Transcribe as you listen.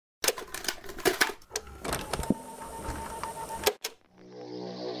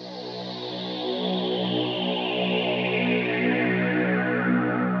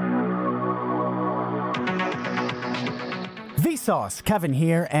Vsauce, Kevin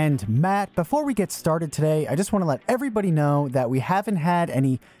here, and Matt, before we get started today, I just want to let everybody know that we haven't had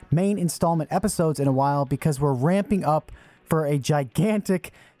any main installment episodes in a while because we're ramping up for a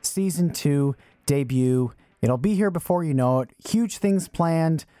gigantic Season 2 debut. It'll be here before you know it. Huge things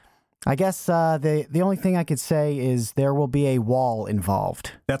planned. I guess the only thing I could say is there will be a wall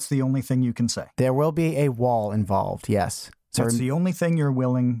involved. That's the only thing you can say. There will be a wall involved, yes. So that's the only thing you're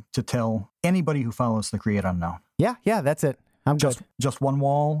willing to tell anybody who follows the Create Unknown. Yeah, that's it. I'm good. Just one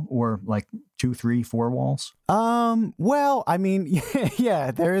wall or like 2, 3, 4 walls? Well, I mean, yeah,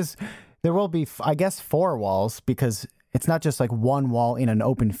 there will be, I guess, 4 walls because it's not just like one wall in an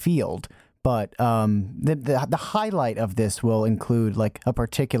open field, but the highlight of this will include like a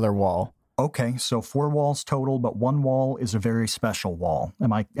particular wall. Okay, so 4 walls total, but one wall is a very special wall.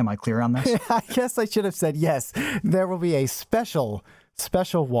 Am I clear on this? I guess I should have said yes. There will be a special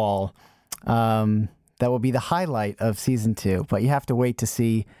wall that will be the highlight of Season 2, but you have to wait to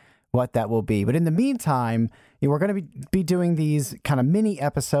see what that will be. But in the meantime, we're going to be doing these kind of mini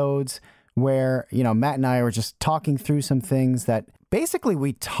episodes where, Matt and I are just talking through some things that basically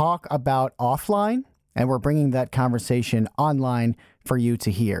we talk about offline, and we're bringing that conversation online for you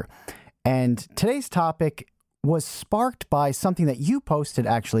to hear. And today's topic was sparked by something that you posted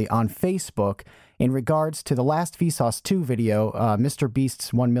actually on Facebook in regards to the last Vsauce 2 video, Mr.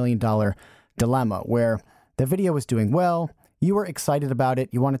 Beast's $1 million dilemma, where the video was doing well. You were excited about it.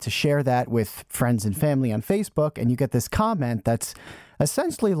 You wanted to share that with friends and family on Facebook, and you get this comment that's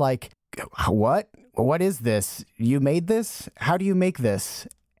essentially like, what? What is this? You made this? How do you make this?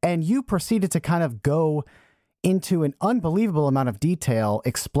 And you proceeded to kind of go into an unbelievable amount of detail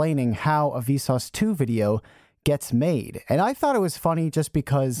explaining how a Vsauce 2 video gets made. And I thought it was funny just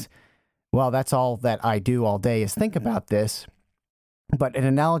because, well, that's all that I do all day is think about this. But an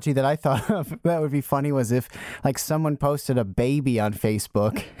analogy that I thought of that would be funny was if like someone posted a baby on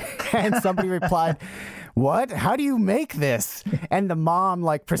Facebook and somebody replied, "What? How do you make this?" And the mom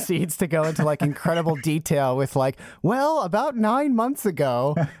like proceeds to go into like incredible detail with like, "Well, about 9 months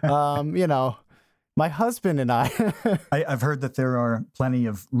ago, my husband and I've heard that there are plenty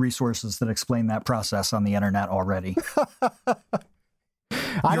of resources that explain that process on the internet already.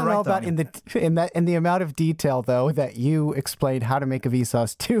 I don't know about in the amount of detail though that you explained how to make a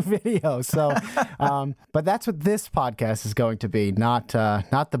Vsauce 2 video. So, but that's what this podcast is going to be, not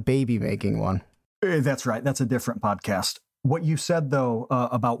the baby making one. That's right. That's a different podcast. What you said though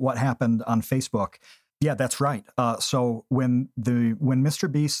about what happened on Facebook. Yeah, that's right. So when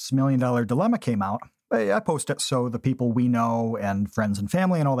Mr. Beast's $1 million dilemma came out, I posted it so the people we know and friends and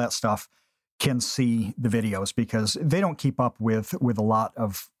family and all that stuff can see the videos because they don't keep up with a lot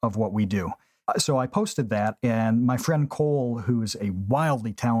of what we do. So I posted that, and my friend Cole, who's a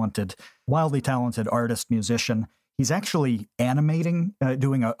wildly talented artist, musician, he's actually animating,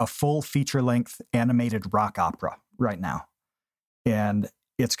 doing a full feature-length animated rock opera right now. And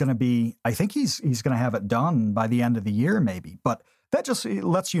it's going to be, I think he's going to have it done by the end of the year, maybe. But that just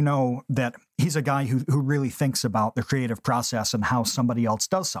lets you know that he's a guy who really thinks about the creative process and how somebody else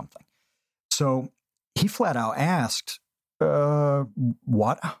does something. So he flat out asked,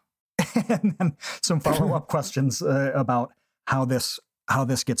 what? And then some follow-up questions about how this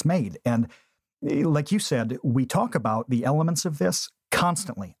gets made. And like you said, we talk about the elements of this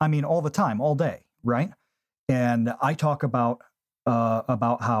constantly. I mean, all the time, all day, right? And I talk about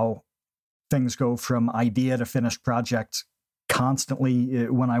how things go from idea to finished project constantly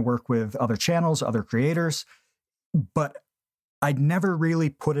when I work with other channels, other creators, but I'd never really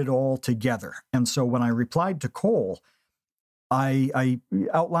put it all together. And so when I replied to Cole, I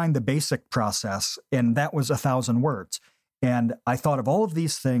outlined the basic process, and that was 1,000 words. And I thought of all of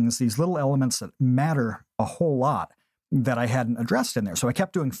these things, these little elements that matter a whole lot that I hadn't addressed in there. So I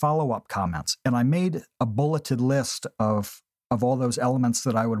kept doing follow-up comments, and I made a bulleted list of all those elements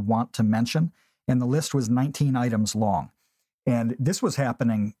that I would want to mention. And the list was 19 items long. And this was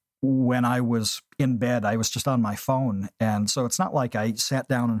happening when I was in bed. I was just on my phone. And so it's not like I sat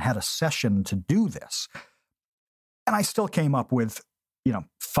down and had a session to do this. And I still came up with,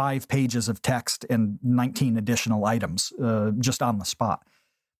 5 pages of text and 19 additional items just on the spot.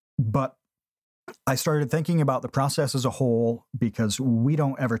 But I started thinking about the process as a whole because we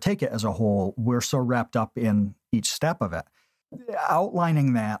don't ever take it as a whole. We're so wrapped up in each step of it.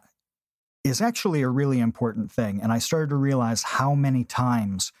 Outlining that is actually a really important thing. And I started to realize how many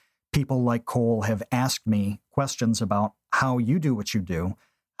times people like Cole have asked me questions about how you do what you do,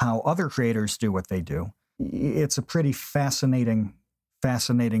 how other creators do what they do. It's a pretty fascinating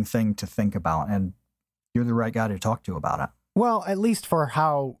thing to think about. And you're the right guy to talk to about it. Well, at least for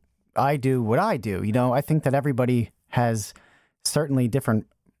how I do what I do. I think that everybody has certainly different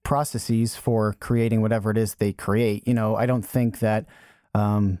processes for creating whatever it is they create. You know, I don't think that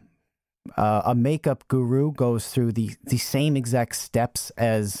a makeup guru goes through the same exact steps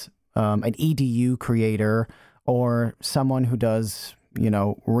as an EDU creator or someone who does, you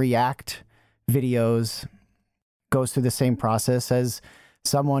know, React videos goes through the same process as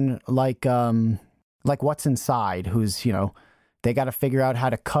someone like What's Inside, who's, you know, they got to figure out how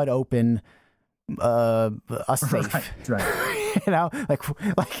to cut open a safe. Right. You know,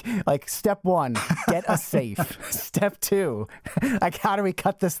 like step 1, get a safe. Step 2, like how do we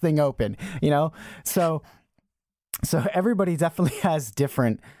cut this thing open? You know, so everybody definitely has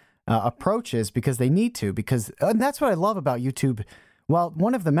different approaches because they need to. And that's what I love about YouTube. Well,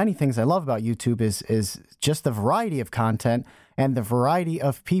 one of the many things I love about YouTube is just the variety of content and the variety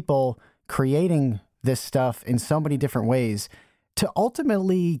of people creating this stuff in so many different ways to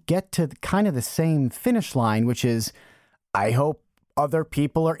ultimately get to kind of the same finish line, which is, I hope other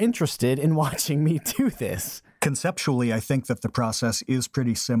people are interested in watching me do this. Conceptually, I think that the process is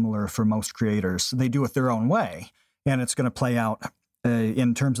pretty similar for most creators. They do it their own way, and it's going to play out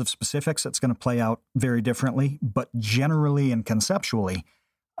in terms of specifics, it's going to play out very differently. But generally and conceptually,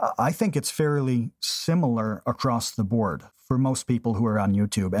 I think it's fairly similar across the board for most people who are on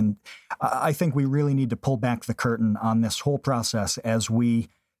YouTube. And I think we really need to pull back the curtain on this whole process as we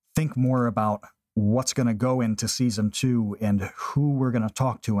think more about what's going to go into season 2 and who we're going to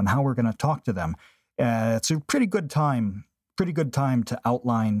talk to and how we're going to talk to them. It's a pretty good time to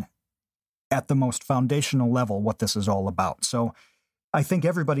outline at the most foundational level what this is all about. So I think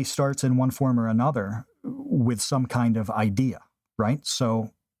everybody starts in one form or another with some kind of idea, right?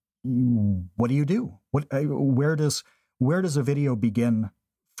 So what do you do? Where does a video begin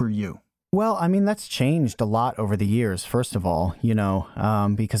for you? Well, I mean, that's changed a lot over the years, first of all, you know,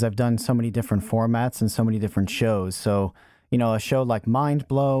 because I've done so many different formats and so many different shows. So, you know, a show like Mind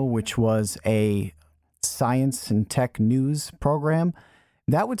Blow, which was a science and tech news program,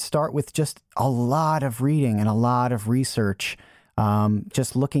 that would start with just a lot of reading and a lot of research,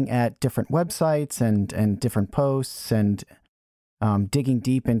 just looking at different websites and different posts and digging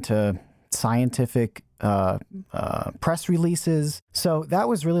deep into scientific press releases. So that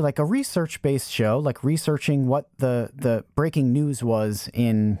was really like a research-based show, like researching what the breaking news was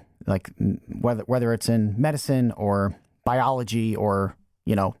in, like, whether it's in medicine or biology or,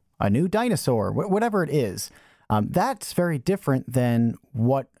 you know, a new dinosaur, whatever it is. That's very different than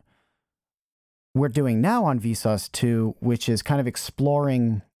what we're doing now on Vsauce 2, which is kind of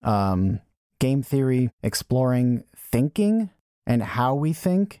exploring game theory, exploring thinking and how we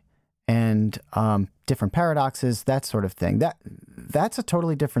think, and different paradoxes, that sort of thing. That's a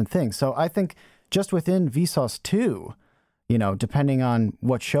totally different thing. So I think just within Vsauce 2, you know, depending on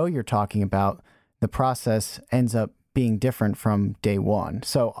what show you're talking about, the process ends up being different from day one.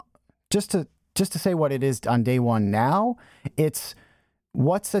 So just to say what it is on day one now, it's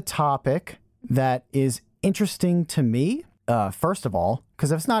what's a topic that is interesting to me, first of all,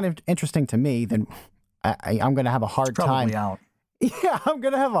 because if it's not interesting to me, then I'm going to have a hard time. Out. Yeah, I'm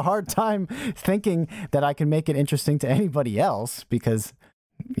going to have a hard time thinking that I can make it interesting to anybody else because,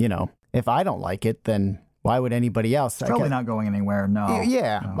 you know, if I don't like it, then why would anybody else? It's probably not going anywhere, no.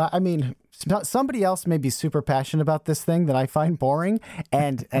 Yeah, no. I mean, somebody else may be super passionate about this thing that I find boring,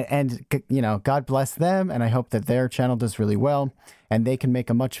 and you know, God bless them, and I hope that their channel does really well, and they can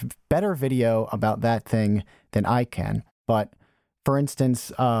make a much better video about that thing than I can. But, for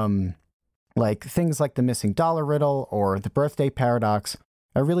instance, like things like the missing dollar riddle or the birthday paradox,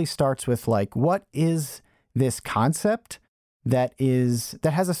 it really starts with like, what is this concept that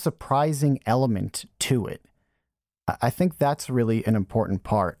has a surprising element to it? I think that's really an important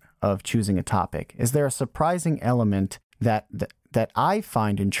part of choosing a topic. Is there a surprising element that I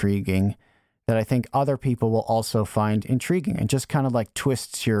find intriguing that I think other people will also find intriguing, and just kind of like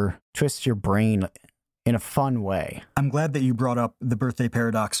twists your brain in a fun way? I'm glad that you brought up the birthday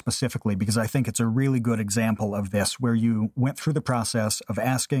paradox specifically, because I think it's a really good example of this, where you went through the process of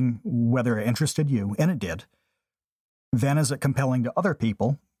asking whether it interested you, and it did. Then is it compelling to other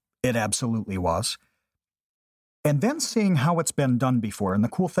people? It absolutely was. And then seeing how it's been done before. And the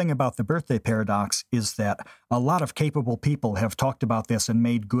cool thing about the birthday paradox is that a lot of capable people have talked about this and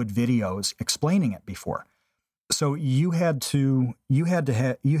made good videos explaining it before. So you had to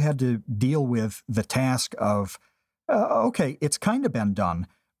deal with the task of, okay, it's kind of been done,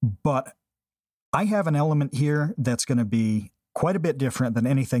 but I have an element here that's going to be quite a bit different than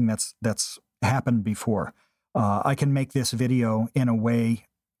anything that's happened before. I can make this video in a way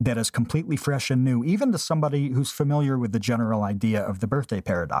that is completely fresh and new, even to somebody who's familiar with the general idea of the birthday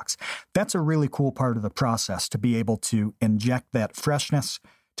paradox. That's a really cool part of the process, to be able to inject that freshness,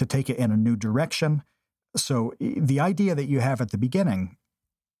 to take it in a new direction. So the idea that you have at the beginning,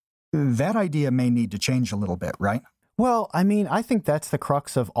 that idea may need to change a little bit, right? Well, I mean, I think that's the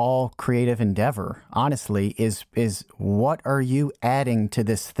crux of all creative endeavor, honestly, is what are you adding to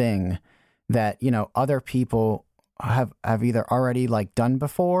this thing that, other people have either already like done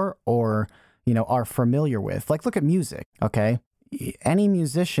before or, are familiar with. Like, look at music, okay? Any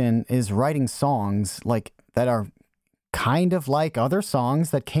musician is writing songs like that are kind of like other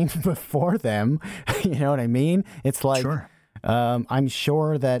songs that came before them. You know what I mean? It's like, Sure. I'm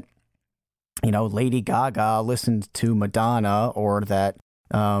sure that, Lady Gaga listened to Madonna, or that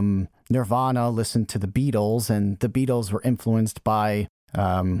Nirvana listened to the Beatles, and the Beatles were influenced by,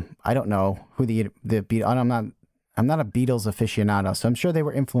 I don't know who the Beatles, I'm not a Beatles aficionado, so I'm sure they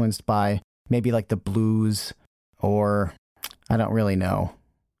were influenced by maybe like the blues, or I don't really know.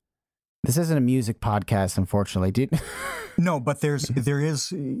 This isn't a music podcast, unfortunately, dude. No, but there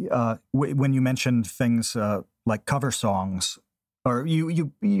is when you mentioned things like cover songs, or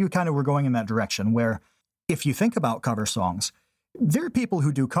you kind of were going in that direction, where if you think about cover songs, there are people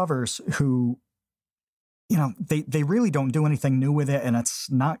who do covers who, they really don't do anything new with it, and it's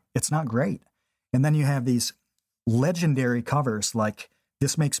not great. And then you have these legendary covers like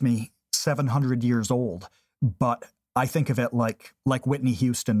 "This Makes Me 700 Years Old," but I think of it like Whitney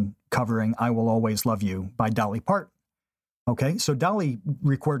Houston covering "I Will Always Love You" by Dolly Parton. Okay, so Dolly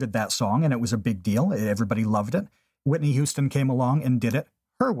recorded that song, and it was a big deal. Everybody loved it. Whitney Houston came along and did it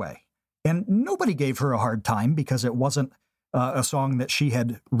her way. And nobody gave her a hard time because it wasn't a song that she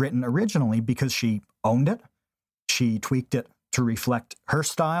had written originally, because she owned it. She tweaked it to reflect her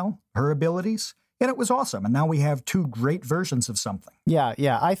style, her abilities, and it was awesome. And now we have two great versions of something. Yeah.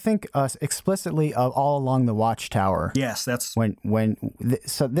 I think explicitly of All Along the Watchtower. Yes, that's...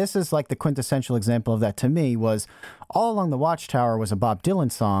 So this is like the quintessential example of that to me. Was All Along the Watchtower was a Bob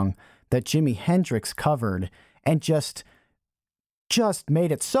Dylan song that Jimi Hendrix covered, and just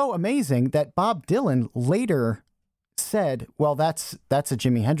made it so amazing that Bob Dylan later said, well, that's a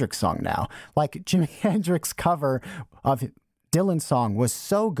Jimi Hendrix song now. Like, Jimi Hendrix cover of Dylan's song was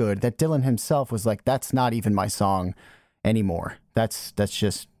so good that Dylan himself was like, that's not even my song anymore. That's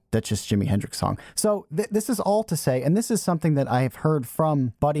just Jimi Hendrix song. So this is all to say, and this is something that I have heard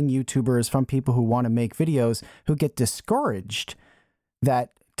from budding YouTubers, from people who want to make videos, who get discouraged that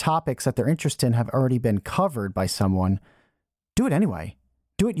topics that they're interested in have already been covered by someone. Do it anyway.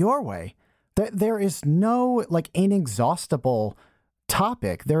 Do it your way. There is no like inexhaustible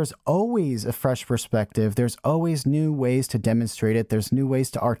topic. There's always a fresh perspective. There's always new ways to demonstrate it. There's new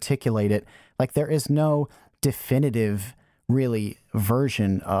ways to articulate it. Like, there is no definitive really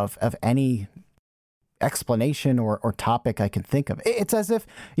version of any explanation or topic I can think of. It's as if,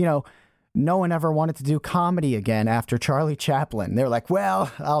 no one ever wanted to do comedy again after Charlie Chaplin. They're like,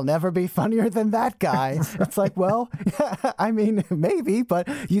 well, I'll never be funnier than that guy. It's like, well, I mean, maybe, but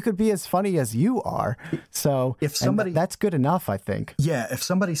you could be as funny as you are. So if somebody, that's good enough, I think. Yeah. If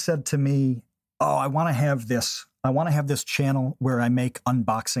somebody said to me, oh, I want to have this channel where I make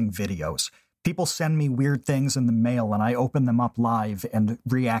unboxing videos. People send me weird things in the mail and I open them up live and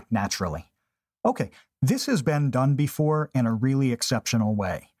react naturally. Okay. This has been done before in a really exceptional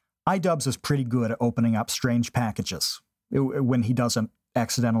way. iDubbbz is pretty good at opening up strange packages when he doesn't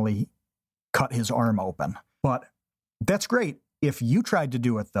accidentally cut his arm open. But that's great. If you tried to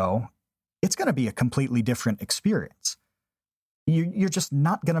do it, though, it's going to be a completely different experience. You're just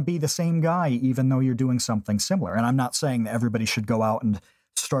not going to be the same guy, even though you're doing something similar. And I'm not saying that everybody should go out and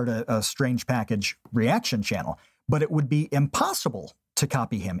start a strange package reaction channel, but it would be impossible to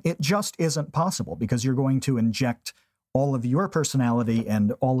copy him. It just isn't possible, because you're going to inject all of your personality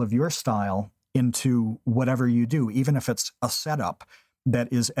and all of your style into whatever you do, even if it's a setup that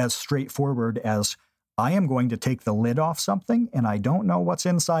is as straightforward as, I am going to take the lid off something and I don't know what's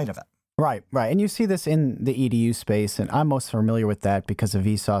inside of it. Right. And you see this in the EDU space, and I'm most familiar with that because of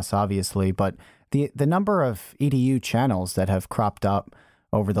Vsauce, obviously, but the number of EDU channels that have cropped up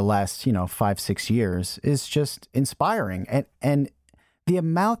over the last, 5-6 years is just inspiring. And the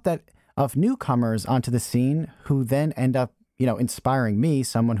amount of newcomers onto the scene who then end up, inspiring me,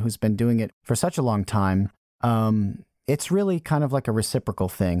 someone who's been doing it for such a long time. It's really kind of like a reciprocal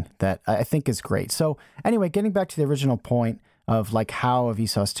thing that I think is great. So anyway, getting back to the original point of like how a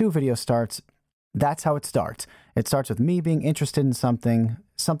Vsauce 2 video starts, that's how it starts. It starts with me being interested in something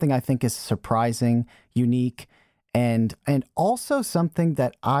I think is surprising, unique, and also something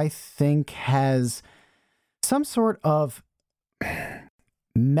that I think has some sort of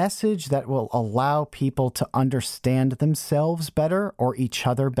message that will allow people to understand themselves better or each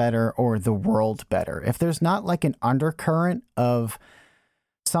other better or the world better. If there's not like an undercurrent of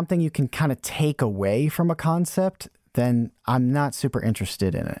something you can kind of take away from a concept, then I'm not super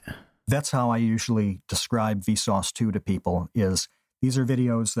interested in it. That's how I usually describe Vsauce 2 to people, is these are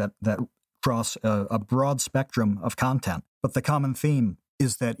videos that cross a broad spectrum of content. But the common theme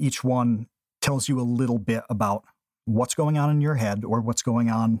is that each one tells you a little bit about what's going on in your head or what's going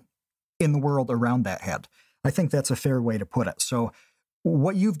on in the world around that head. I think that's a fair way to put it. So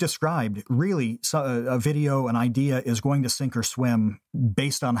what you've described, really, a video, an idea is going to sink or swim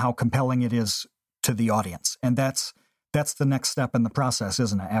based on how compelling it is to the audience. And that's the next step in the process,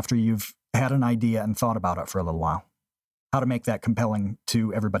 isn't it? After you've had an idea and thought about it for a little while, how to make that compelling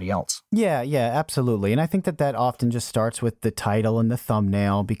to everybody else. Yeah, absolutely. And I think that often just starts with the title and the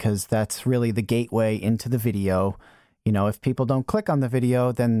thumbnail, because that's really the gateway into the video. You know, if people don't click on the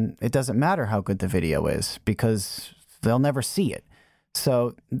video, then it doesn't matter how good the video is, because they'll never see it.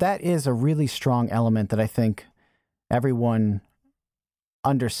 So that is a really strong element that I think everyone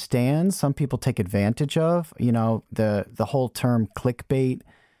understands. Some people take advantage of. You know, the whole term clickbait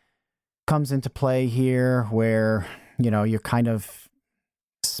comes into play here, where, you know, you're kind of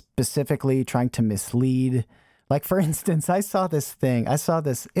specifically trying to mislead. Like, for instance, this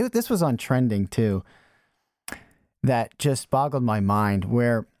was on trending too, that just boggled my mind,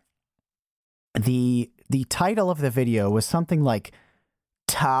 where the title of the video was something like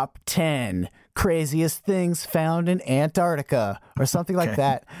Top 10 Craziest Things Found in Antarctica or something like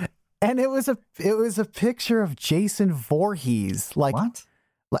that. And it was a picture of Jason Voorhees, like, what?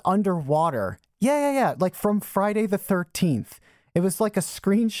 Underwater. Yeah. Like from Friday the 13th. It was like a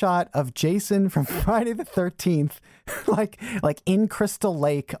screenshot of Jason from Friday the 13th, like in Crystal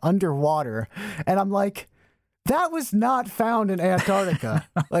Lake underwater. And I'm like, that was not found in Antarctica.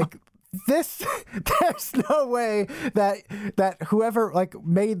 Like, there's no way that whoever like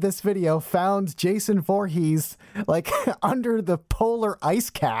made this video found Jason Voorhees like under the polar ice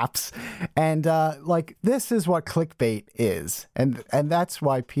caps, and like, this is what clickbait is, and that's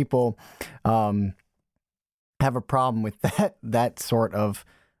why people have a problem with that sort of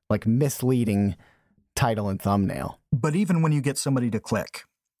like misleading title and thumbnail. But even when you get somebody to click,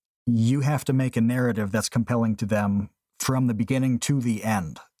 you have to make a narrative that's compelling to them from the beginning to the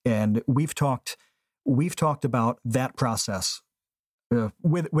end. And we've talked about that process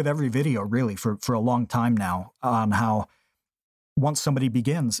with every video, really, for a long time now, on how once somebody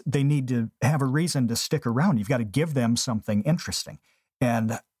begins, they need to have a reason to stick around. You've got to give them something interesting.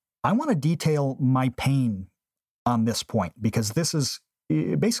 And I want to detail my pain on this point, because this is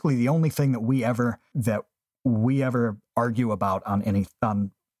basically the only thing that we ever argue about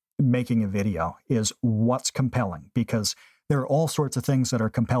on making a video, is what's compelling, because there are all sorts of things that are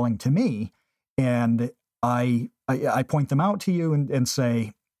compelling to me, and I point them out to you and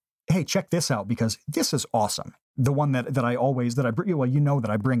say, hey, check this out, because this is awesome. The one that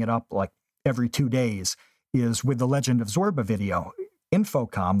I bring it up like every 2 days is with the Legend of Zorba video.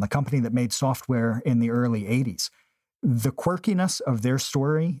 Infocom, the company that made software in the early 80s, the quirkiness of their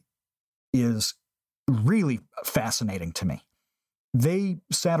story is really fascinating to me. They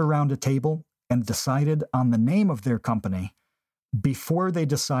sat around a table and decided on the name of their company before they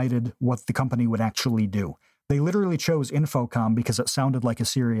decided what the company would actually do. They literally chose Infocom because it sounded like a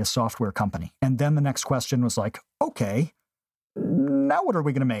serious software company. And then the next question was like, okay, now what are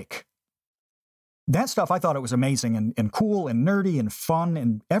we going to make? That stuff, I thought it was amazing and cool and nerdy and fun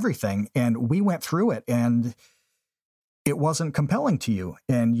and everything. And we went through it, and it wasn't compelling to you.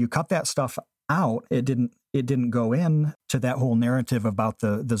 And you cut that stuff out. It didn't go in to that whole narrative about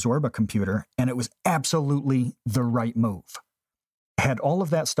the Zorba computer. And it was absolutely the right move. Had all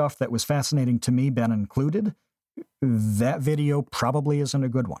of that stuff that was fascinating to me been included, that video probably isn't a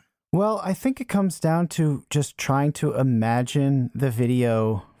good one. Well, I think it comes down to just trying to imagine the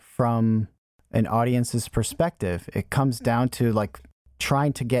video from an audience's perspective. It comes down to like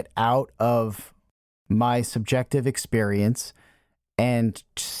trying to get out of my subjective experience and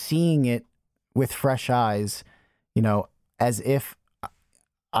seeing it with fresh eyes, you know, as if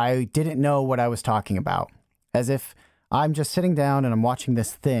I didn't know what I was talking about, as if I'm just sitting down and I'm watching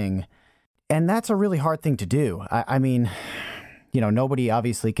this thing. And that's a really hard thing to do. I mean, you know, nobody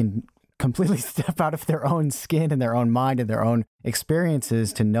obviously can completely step out of their own skin and their own mind and their own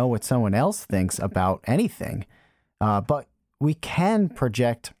experiences to know what someone else thinks about anything. But we can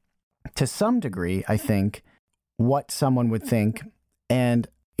project to some degree, I think, what someone would think, and,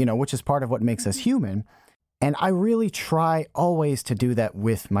 you know, which is part of what makes us human. And I really try always to do that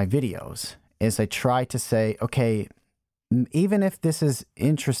with my videos, is I try to say, okay, even if this is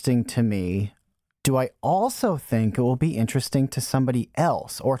interesting to me, do I also think it will be interesting to somebody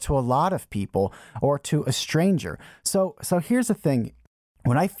else or to a lot of people or to a stranger? So here's the thing.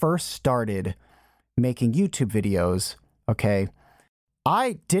 When I first started making YouTube videos, okay,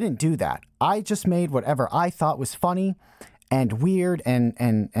 I didn't do that. I just made whatever I thought was funny and weird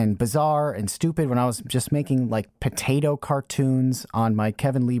and bizarre and stupid when I was just making like potato cartoons on my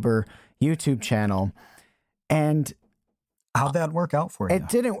Kevin Lieber YouTube channel. And how'd that work out for you? It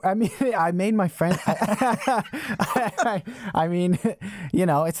didn't. I mean, I made my friend. I mean, you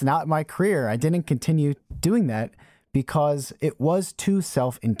know, it's not my career. I didn't continue doing that because it was too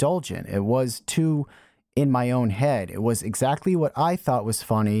self-indulgent. It was too in my own head. It was exactly what I thought was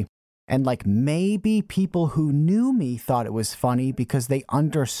funny. And like maybe people who knew me thought it was funny because they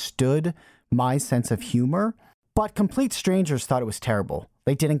understood my sense of humor. But complete strangers thought it was terrible.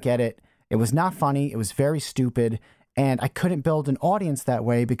 They didn't get it. It was not funny. It was very stupid. And I couldn't build an audience that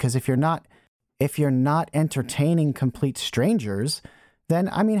way because if you're not entertaining complete strangers, then,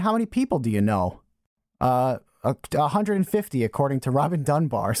 I mean, how many people do you know? 150 according to Robin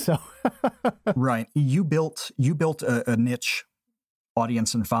Dunbar. So right. You built a niche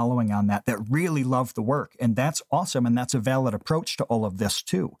audience and following on that really loved the work. And that's awesome. And that's a valid approach to all of this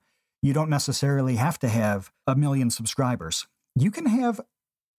too. You don't necessarily have to have 1 million subscribers. You can have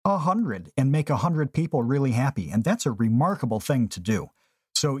 100 and make 100 people really happy. And that's a remarkable thing to do.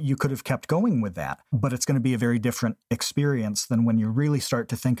 So you could have kept going with that, but it's going to be a very different experience than when you really start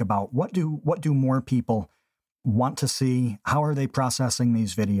to think about what do more people want to see? How are they processing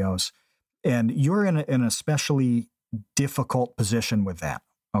these videos? And you're in an especially difficult position with that,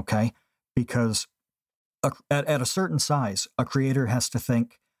 okay? Because at a certain size, a creator has to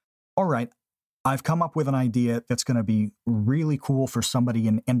think, all right, I've come up with an idea that's going to be really cool for somebody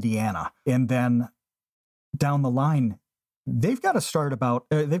in Indiana. And then down the line, they've got to start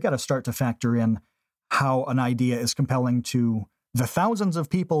to factor in how an idea is compelling to the thousands of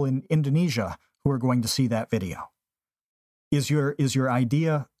people in Indonesia who are going to see that video. Is your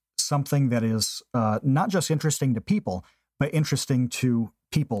idea something that is not just interesting to people, but interesting to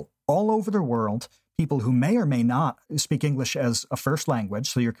people all over the world, people who may or may not speak English as a first language,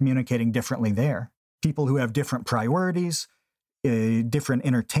 so you're communicating differently there, people who have different priorities, different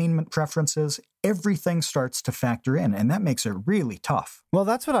entertainment preferences, everything starts to factor in, and that makes it really tough. Well,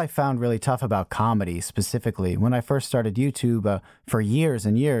 that's what I found really tough about comedy specifically. When I first started YouTube for years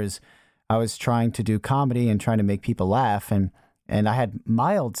and years, I was trying to do comedy and trying to make people laugh, and I had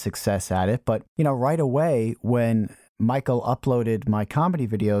mild success at it. But, you know, right away when Michael uploaded my comedy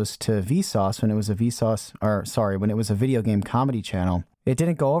videos to Vsauce, when it was a video game comedy channel, it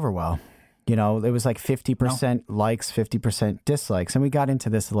didn't go over well. You know, it was like 50% likes, 50% dislikes. And we got into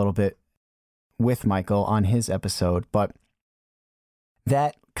this a little bit with Michael on his episode, but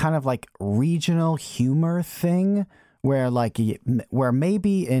that kind of like regional humor thing where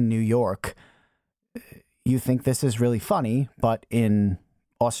maybe in New York, you think this is really funny, but in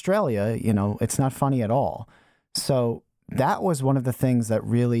Australia, you know, it's not funny at all. So that was one of the things that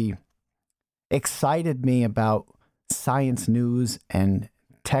really excited me about science news and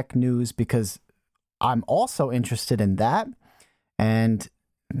tech news, because I'm also interested in that. And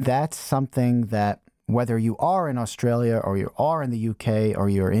that's something that whether you are in Australia or you are in the UK or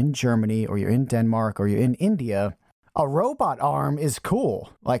you're in Germany or you're in Denmark or you're in India, a robot arm is cool.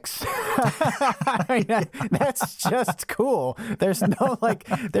 Like, I mean, that's just cool. There's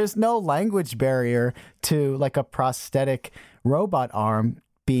no language barrier to like a prosthetic robot arm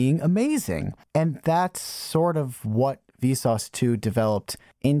being amazing. And that's sort of what Vsauce 2 developed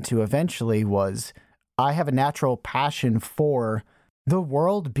into eventually. Was I have a natural passion for the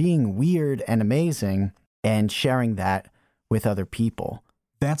world being weird and amazing and sharing that with other people.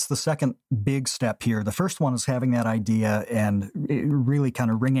 That's the second big step here. The first one is having that idea and really kind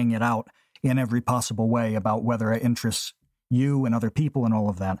of wringing it out in every possible way about whether it interests you and other people and all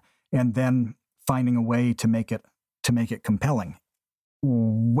of that, and then finding a way to make it compelling.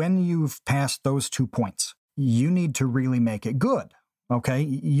 When you've passed those 2 points, you need to really make it good. Okay,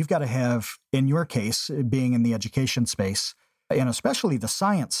 you've got to have, in your case, being in the education space and especially the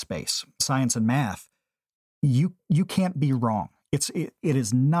science space, science and math, you can't be wrong. It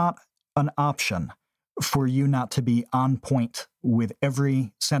is not an option for you not to be on point with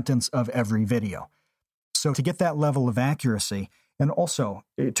every sentence of every video. So to get that level of accuracy, and also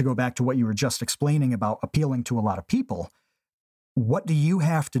to go back to what you were just explaining about appealing to a lot of people, what do you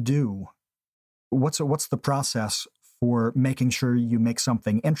have to do? What's the process for making sure you make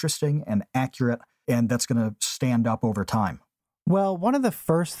something interesting and accurate and that's going to stand up over time? Well, one of the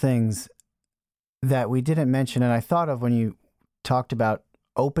first things that we didn't mention, and I thought of when you talked about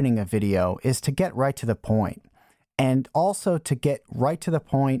opening a video, is to get right to the point, and also to get right to the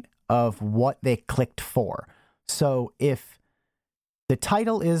point of what they clicked for. So if the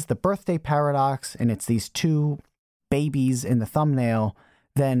title is The Birthday Paradox and it's these two babies in the thumbnail,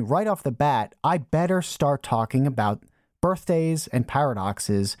 then right off the bat, I better start talking about birthdays and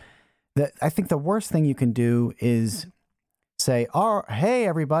paradoxes. I think the worst thing you can do is say, "Oh, hey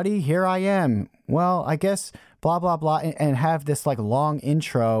everybody, here I am. Well, I guess blah, blah, blah," and have this like long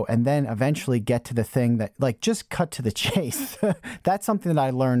intro and then eventually get to the thing that like just cut to the chase. That's something that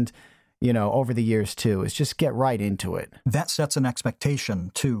I learned, over the years too, is just get right into it. That sets an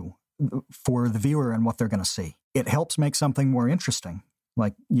expectation too for the viewer and what they're going to see. It helps make something more interesting.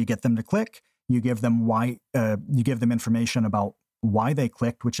 Like you get them to click, you give them information about why they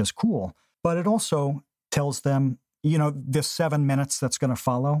clicked, which is cool. But it also tells them, this 7 minutes that's going to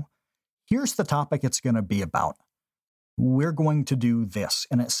follow, here's the topic it's going to be about. We're going to do this.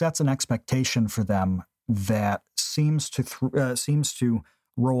 And it sets an expectation for them that seems to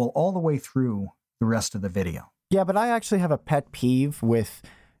roll all the way through the rest of the video. Yeah, but I actually have a pet peeve with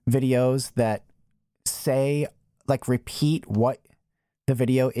videos that say, like, repeat what the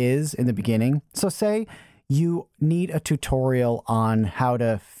video is in the beginning. So say you need a tutorial on how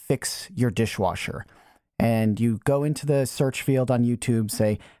to fix your dishwasher, and you go into the search field on YouTube,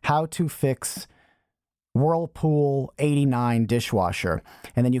 say how to fix Whirlpool 89 dishwasher.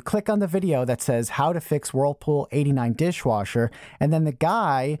 And then you click on the video that says how to fix Whirlpool 89 dishwasher. And then the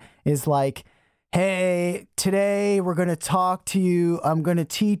guy is like, "Hey, today we're going to talk to you. I'm going to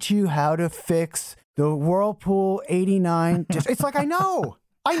teach you how to fix the Whirlpool 89. It's like, I know.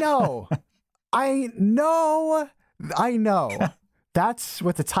 That's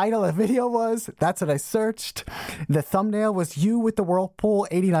what the title of the video was. That's what I searched. The thumbnail was you with the Whirlpool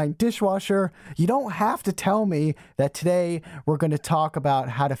 89 dishwasher. You don't have to tell me that today we're going to talk about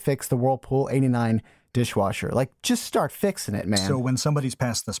how to fix the Whirlpool 89 dishwasher. Like, just start fixing it, man. So when somebody's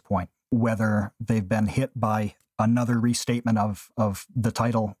past this point, whether they've been hit by another restatement of the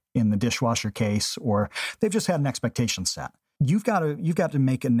title in the dishwasher case, or they've just had an expectation set, you've got to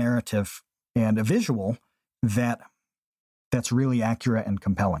make a narrative and a visual that's really accurate and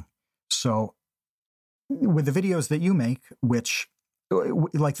compelling. So with the videos that you make, which,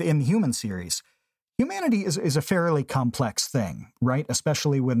 like in the human series, humanity is a fairly complex thing, right?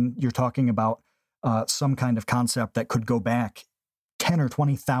 Especially when you're talking about some kind of concept that could go back 10 or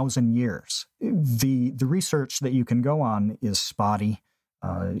 20,000 years. The research that you can go on is spotty.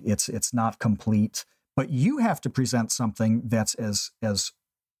 It's not complete, but you have to present something that's as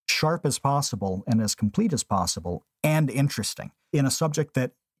sharp as possible and as complete as possible and interesting in a subject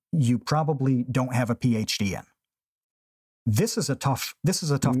that you probably don't have a PhD in. This is a tough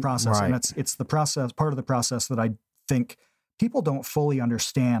process, right. And it's the process, part of the process that I think people don't fully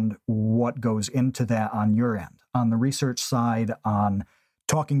understand what goes into that on your end, on the research side, on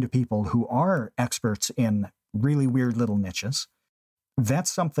talking to people who are experts in really weird little niches.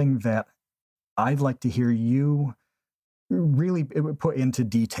 That's something that I'd like to hear you really put into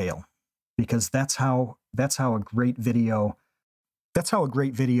detail, because that's how a great video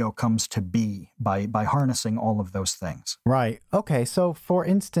comes to be, by harnessing all of those things. Right. Okay. So for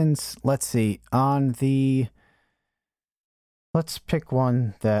instance, let's see, let's pick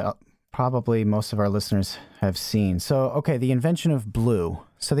one that probably most of our listeners have seen. So, okay, The Invention of Blue.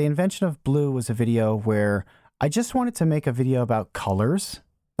 So The Invention of Blue was a video where I just wanted to make a video about colors.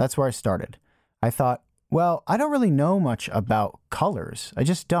 That's where I started. I thought, well, I don't really know much about colors. I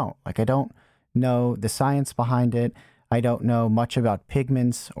just don't. Like, I don't know the science behind it. I don't know much about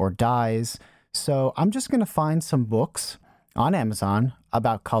pigments or dyes. So I'm just going to find some books on Amazon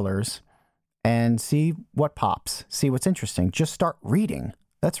about colors and see what pops, see what's interesting. Just start reading.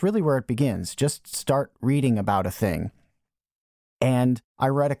 That's really where it begins. Just start reading about a thing. And I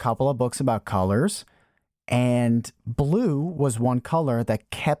read a couple of books about colors, and blue was one color that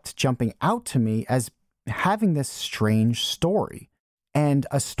kept jumping out to me as having this strange story, and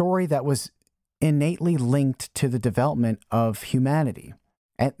a story that was innately linked to the development of humanity.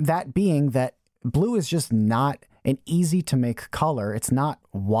 And that being that blue is just not an easy to make color. It's not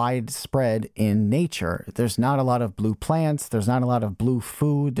widespread in nature. There's not a lot of blue plants. There's not a lot of blue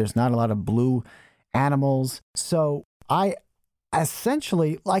food. There's not a lot of blue animals. So I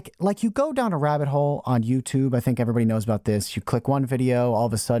essentially, like you go down a rabbit hole on YouTube. I think everybody knows about this. You click one video, all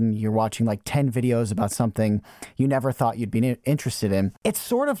of a sudden you're watching like 10 videos about something you never thought you'd be interested in. It's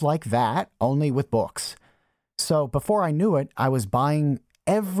sort of like that, only with books. So before I knew it, I was buying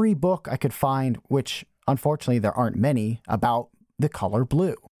every book I could find, which unfortunately there aren't many, about the color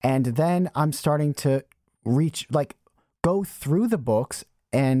blue. And then I'm starting to go through the books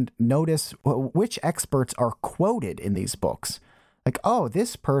and notice which experts are quoted in these books. Like, oh,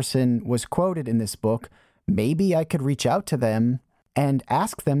 this person was quoted in this book. Maybe I could reach out to them and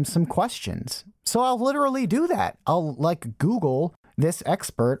ask them some questions. So I'll literally do that. I'll Google this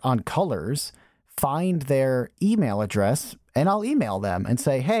expert on colors, find their email address, and I'll email them and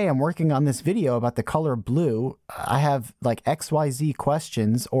say, hey, I'm working on this video about the color blue. I have XYZ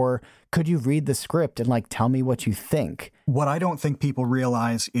questions, or could you read the script and tell me what you think? What I don't think people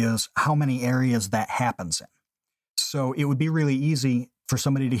realize is how many areas that happens in. So it would be really easy for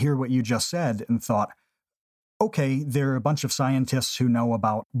somebody to hear what you just said and thought, okay, there are a bunch of scientists who know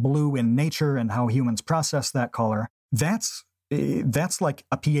about blue in nature and how humans process that color. That's like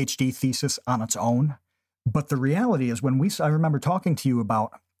a PhD thesis on its own. But the reality is I remember talking to you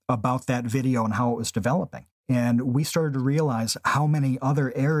about that video and how it was developing. And we started to realize how many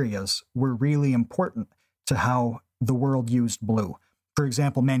other areas were really important to how the world used blue. For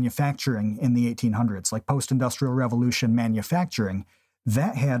example, manufacturing in the 1800s, like post-industrial revolution manufacturing,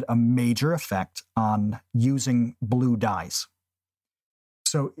 that had a major effect on using blue dyes.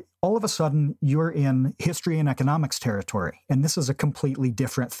 So all of a sudden, you're in history and economics territory. And this is a completely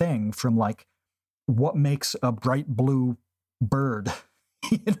different thing from what makes a bright blue bird,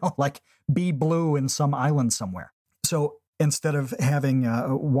 be blue in some island somewhere. So instead of having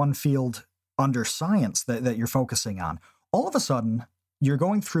one field under science that you're focusing on, all of a sudden, you're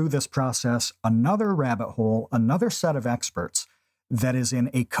going through this process, another rabbit hole, another set of experts that is in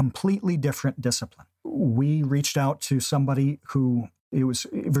a completely different discipline. We reached out to somebody it was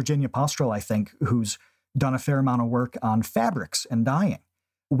Virginia Postrel, I think, who's done a fair amount of work on fabrics and dyeing,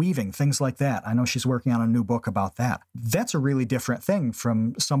 weaving, things like that. I know she's working on a new book about that. That's a really different thing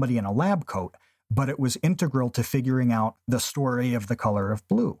from somebody in a lab coat, but it was integral to figuring out the story of the color of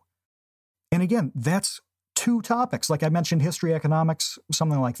blue. And again, that's two topics. Like I mentioned, history, economics,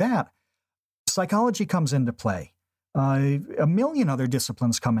 something like that. Psychology comes into play. A million other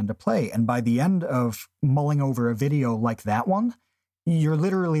disciplines come into play. And by the end of mulling over a video like that one, you're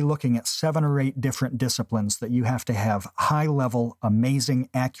literally looking at 7 or 8 different disciplines that you have to have high-level, amazing,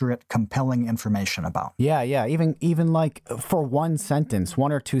 accurate, compelling information about. Yeah. Even for one sentence,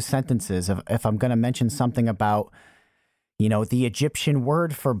 1 or 2 sentences, if I'm going to mention something about, the Egyptian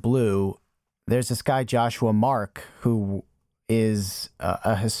word for blue, there's this guy, Joshua Mark, who is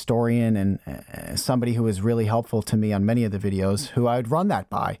a historian and somebody who was really helpful to me on many of the videos, who I would run that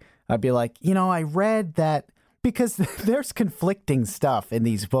by. I'd be like, I read that, because there's conflicting stuff in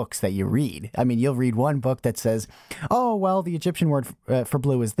these books that you read. I mean, you'll read one book that says, oh, well, the Egyptian word for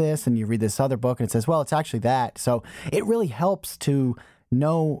blue is this, and you read this other book and it says, well, it's actually that. So it really helps to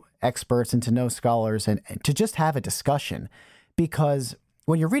know experts and to know scholars and to just have a discussion, because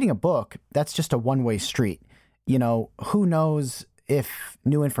when you're reading a book, that's just a one-way street. Who knows if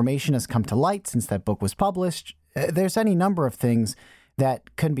new information has come to light since that book was published? There's any number of things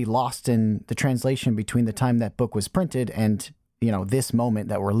that can be lost in the translation between the time that book was printed and, this moment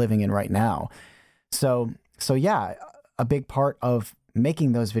that we're living in right now. So yeah, a big part of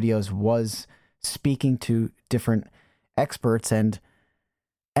making those videos was speaking to different experts. And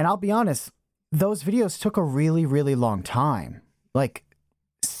I'll be honest, those videos took a really, really long time,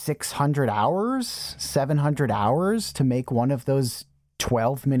 600 hours, 700 hours to make one of those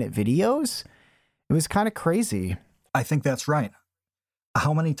 12-minute videos. It was kind of crazy. I think that's right.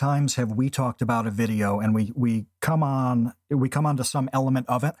 How many times have we talked about a video and we come on to some element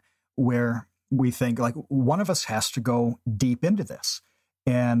of it where we think one of us has to go deep into this.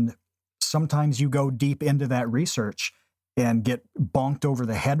 And sometimes you go deep into that research and get bonked over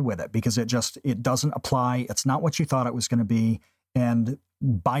the head with it because it doesn't apply. It's not what you thought it was going to be. And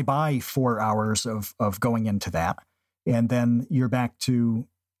bye-bye 4 hours of going into that. And then you're back to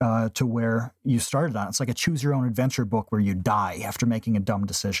where you started on. It's like a choose-your-own-adventure book where you die after making a dumb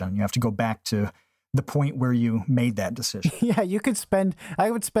decision. You have to go back to the point where you made that decision. Yeah,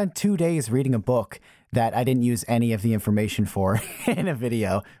 I would spend 2 days reading a book that I didn't use any of the information for in a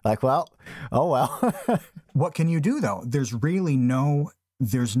video. Oh well. What can you do, though? There's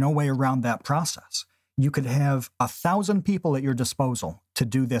no way around that process. You could have 1,000 people at your disposal to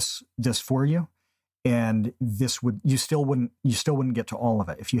do this for you. And you still wouldn't get to all of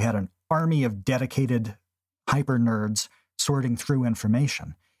it. If you had an army of dedicated hyper nerds sorting through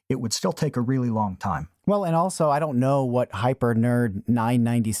information, it would still take a really long time. Well, and also I don't know what hyper nerd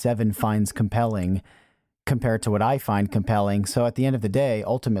 997 finds compelling compared to what I find compelling. So at the end of the day,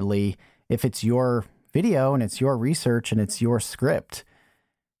 ultimately, if it's your video and it's your research and it's your script,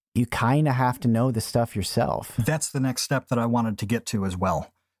 you kind of have to know the stuff yourself. That's the next step that I wanted to get to as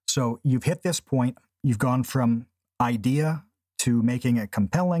well. So you've hit this point. You've gone from idea to making it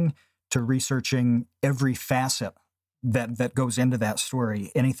compelling to researching every facet that goes into that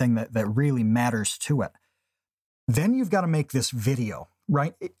story, anything that really matters to it. Then you've got to make this video,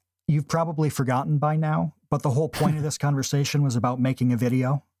 right? You've probably forgotten by now, but the whole point of this conversation was about making a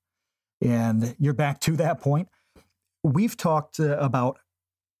video. And you're back to that point. We've talked about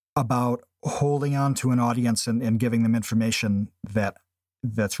holding on to an audience and giving them information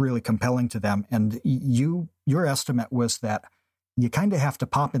that's really compelling to them. And your estimate was that you kind of have to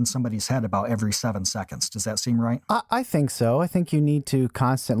pop in somebody's head about every 7 seconds. Does that seem right? I think so. I think you need to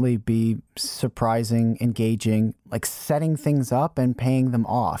constantly be surprising, engaging, like setting things up and paying them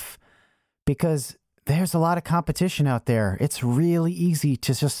off, because there's a lot of competition out there. It's really easy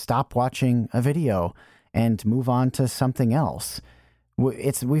to just stop watching a video and move on to something else.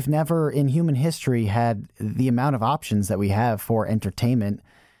 We've never in human history had the amount of options that we have for entertainment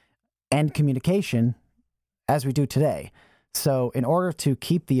and communication as we do today. So in order to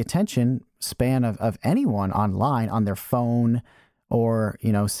keep the attention span of anyone online on their phone or,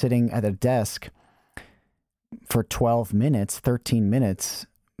 sitting at a desk for 12 minutes, 13 minutes,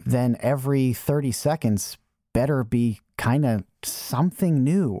 then every 30 seconds better be kind of something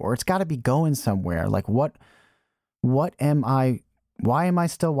new, or it's got to be going somewhere. Like why am I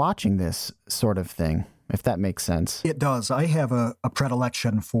still watching this sort of thing, if that makes sense? It does. I have a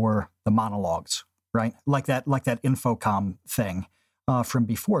predilection for the monologues, right? Like that Infocom thing from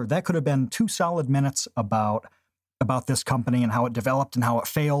before. That could have been 2 solid minutes about this company and how it developed and how it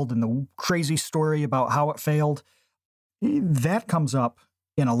failed and the crazy story about how it failed. That comes up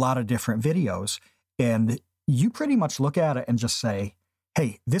in a lot of different videos. And you pretty much look at it and just say,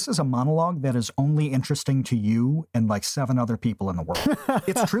 hey, this is a monologue that is only interesting to you and like 7 other people in the world.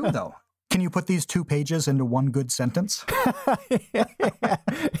 It's true, though. Can you put these 2 pages into one good sentence?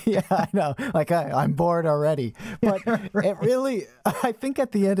 Yeah, I know. Like, I'm bored already. But it really, I think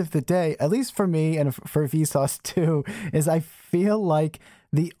at the end of the day, at least for me and for Vsauce too, is I feel like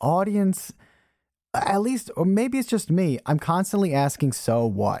the audience, at least, or maybe it's just me, I'm constantly asking, so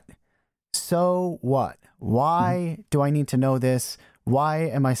what? So what? Why do I need to know this? Why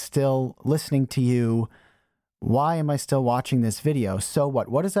am I still listening to you? Why am I still watching this video? So what?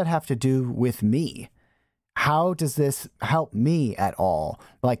 What does that have to do with me? How does this help me at all?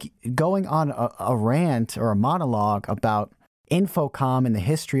 Like going on a rant or a monologue about Infocom and the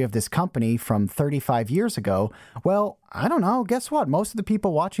history of this company from 35 years ago. Well, I don't know. Guess what? Most of the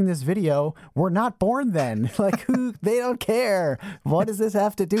people watching this video were not born then. Like, they don't care. What does this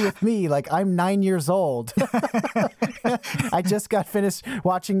have to do with me? Like, I'm 9 years old. I just got finished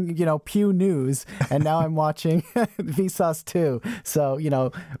watching, Pew News, and now I'm watching Vsauce too. So,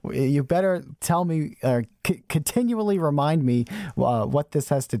 you better tell me, continually remind me what this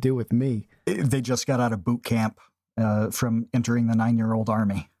has to do with me. They just got out of boot camp. From entering the 9-year-old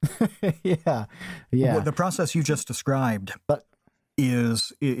army. Yeah. The process you just described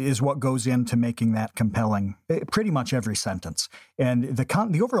is what goes into making that compelling. Pretty much every sentence. And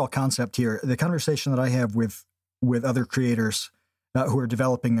the overall concept here, the conversation that I have with other creators who are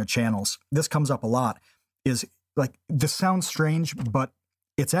developing their channels, this comes up a lot, is like, this sounds strange, but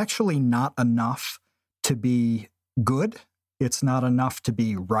it's actually not enough to be good. It's not enough to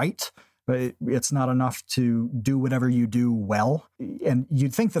be right. It's not enough to do whatever you do well. And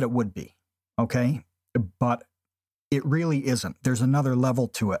you'd think that it would be, okay? But it really isn't. There's another level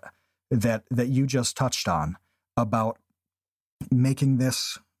to it that you just touched on about making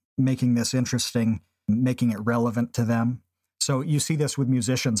this interesting, making it relevant to them. So you see this with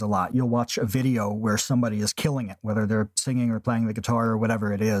musicians a lot. You'll watch a video where somebody is killing it, whether they're singing or playing the guitar or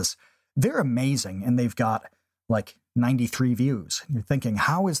whatever it is. They're amazing, and they've got like 93 views. You're thinking,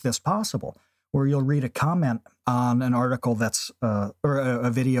 how is this possible? Or you'll read a comment on an article that's, or a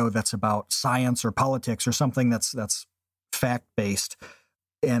video that's about science or politics or something that's fact-based.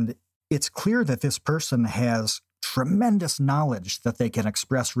 And it's clear that this person has tremendous knowledge that they can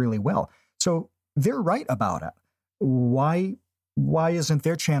express really well. So they're right about it. Why isn't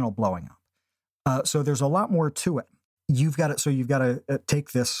their channel blowing up? So there's a lot more to it. You've got to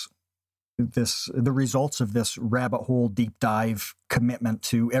take the results of this rabbit hole deep dive commitment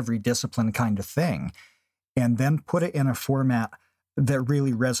to every discipline kind of thing, and then put it in a format that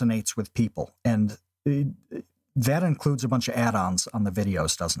really resonates with people. And that includes a bunch of add-ons on the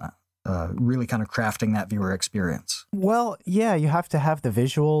videos, doesn't it? Really kind of crafting that viewer experience. Well, yeah, you have to have the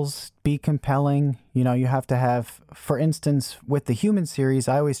visuals be compelling. You have to have, for instance, with the human series,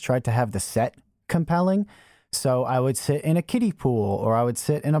 I always tried to have the set compelling. So I would sit in a kiddie pool, or I would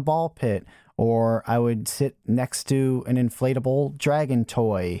sit in a ball pit, or I would sit next to an inflatable dragon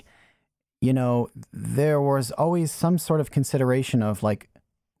toy. You know, there was always some sort of consideration of like,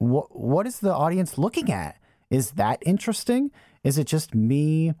 what is the audience looking at? Is that interesting? Is it just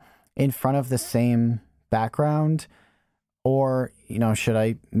me in front of the same background? Or, you know, should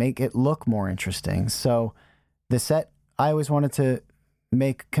I make it look more interesting? So the set, I always wanted to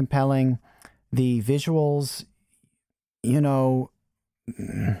make compelling. The visuals, you know,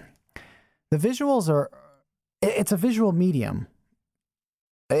 the visuals are, it's a visual medium.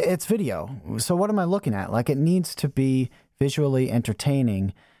 It's video. So what am I looking at? Like, it needs to be visually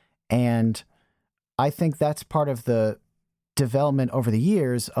entertaining. And I think that's part of the development over the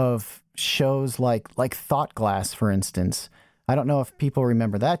years of shows like Thought Glass, for instance. I don't know if people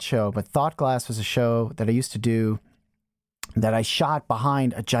remember that show, but Thought Glass was a show that I used to do that I shot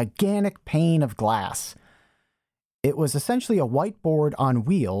behind a gigantic pane of glass. It was essentially a whiteboard on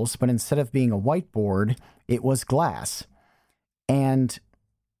wheels, but instead of being a whiteboard, it was glass. And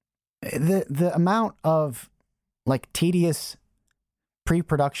the amount of like tedious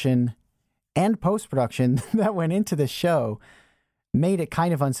pre-production and post-production that went into the show made it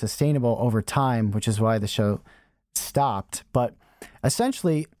kind of unsustainable over time, which is why the show stopped. But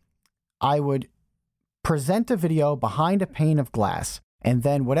essentially, I would present a video behind a pane of glass, and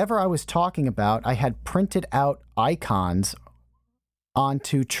then whatever I was talking about, I had printed out icons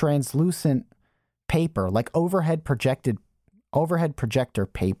onto translucent paper, like overhead projector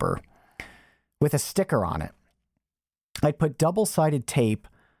paper with a sticker on it. I'd put double-sided tape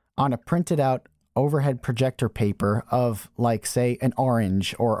on a printed out overhead projector paper of, like, say, an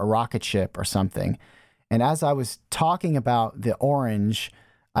orange or a rocket ship or something. And as I was talking about the orange,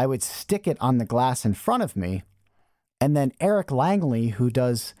 I would stick it on the glass in front of me. And then Eric Langley, who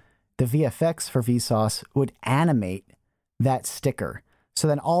does the VFX for Vsauce, would animate that sticker. So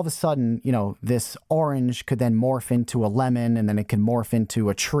then all of a sudden, you know, this orange could then morph into a lemon, and then it could morph into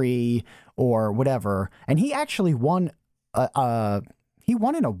a tree or whatever. And he actually won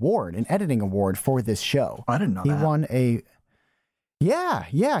an award, an editing award for this show. I didn't know that.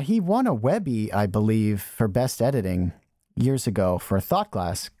 He won a Webby, I believe, for best editing years ago for Thought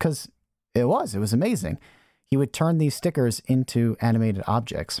Glass, because it was amazing. He would turn these stickers into animated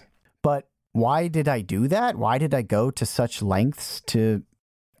objects. But why did I do that? Why did I go to such lengths to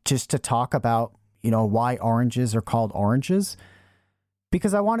talk about, you know, why oranges are called oranges?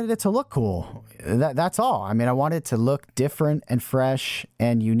 Because I wanted it to look cool. That's all. I mean, I wanted it to look different and fresh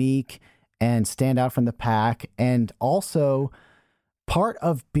and unique and stand out from the pack. And also, part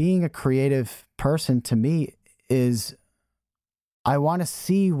of being a creative person to me is I want to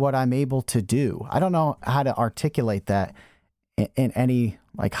see what I'm able to do. I don't know how to articulate that in any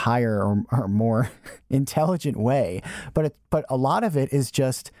like higher or more intelligent way, but a lot of it is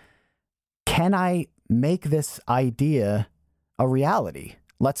just, can I make this idea a reality?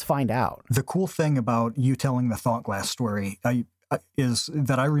 Let's find out. The cool thing about you telling the Thought Glass story is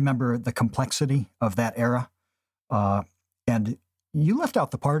that I remember the complexity of that era. And you left out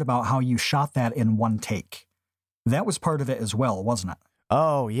the part about how you shot that in one take. That was part of it as well, wasn't it?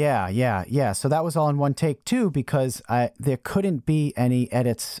 Oh, yeah. So that was all in one take too, because there couldn't be any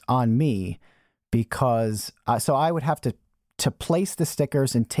edits on me, because so I would have to place the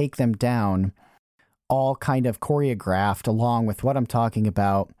stickers and take them down, all kind of choreographed along with what I'm talking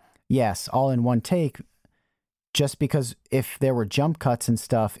about. Yes, all in one take, just because if there were jump cuts and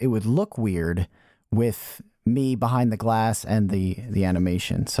stuff, it would look weird with me behind the glass and the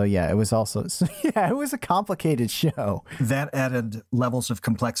animation. So yeah, it was it was a complicated show. That added levels of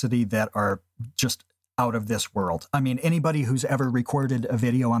complexity that are just out of this world. I mean, anybody who's ever recorded a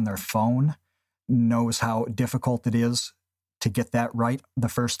video on their phone knows how difficult it is to get that right the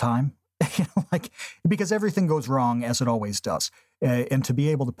first time. Because everything goes wrong, as it always does. And to be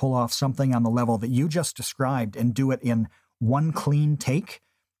able to pull off something on the level that you just described and do it in one clean take,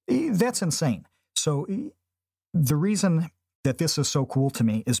 that's insane. So the reason that this is so cool to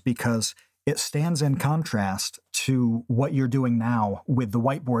me is because it stands in contrast to what you're doing now with the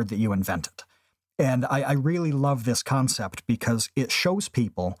whiteboard that you invented. And I really love this concept because it shows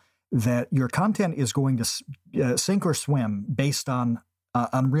people that your content is going to sink or swim based on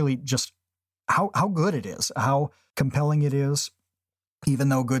really just how good it is, how compelling it is. Even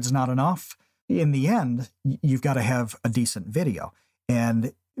though good's not enough, in the end, you've got to have a decent video.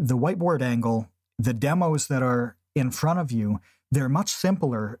 And the whiteboard angle, the demos that are in front of you, they're much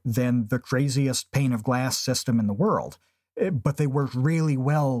simpler than the craziest pane of glass system in the world, but they work really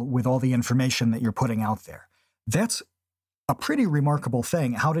well with all the information that you're putting out there. That's a pretty remarkable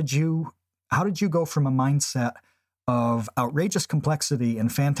thing. How did you go from a mindset of outrageous complexity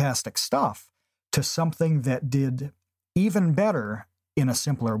and fantastic stuff to something that did even better in a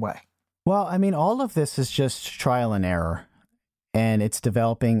simpler way? Well, I mean, all of this is just trial and error, and it's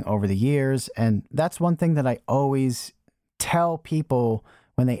developing over the years. And that's one thing that I always tell people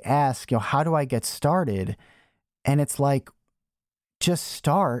when they ask, how do I get started? And it's like, just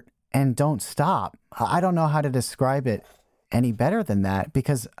start and don't stop. I don't know how to describe it any better than that,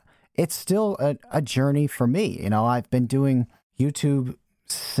 because it's still a journey for me. I've been doing YouTube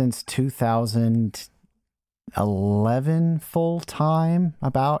since 2011 full time,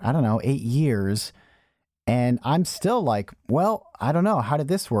 about, 8 years. And I'm still like, well, I don't know. How did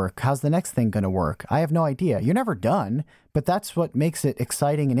this work? How's the next thing going to work? I have no idea. You're never done, but that's what makes it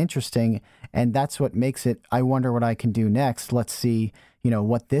exciting and interesting. And that's what makes it, I wonder what I can do next. Let's see,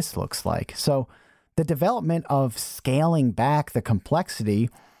 what this looks like. So the development of scaling back the complexity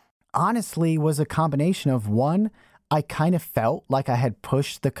honestly was a combination of, one, I kind of felt like I had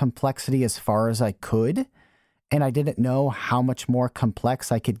pushed the complexity as far as I could, and I didn't know how much more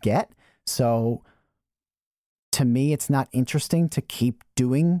complex I could get. So to me, it's not interesting to keep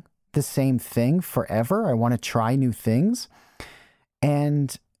doing the same thing forever. I want to try new things.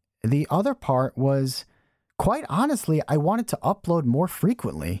 And the other part was, quite honestly, I wanted to upload more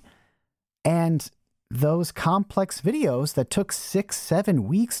frequently. And those complex videos that took 6-7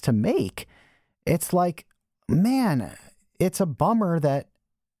 weeks to make, it's like, man, it's a bummer that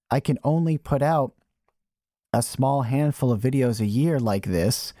I can only put out a small handful of videos a year like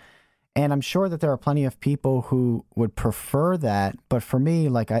this. And I'm sure that there are plenty of people who would prefer that. But for me,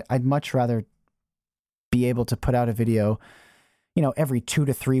 like, I'd much rather be able to put out a video, every 2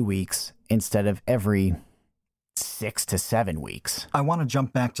 to 3 weeks instead of every 6 to 7 weeks. I want to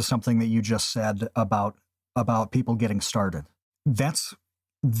jump back to something that you just said about people getting started. That's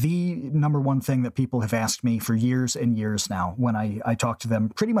the number one thing that people have asked me for years and years now when I talk to them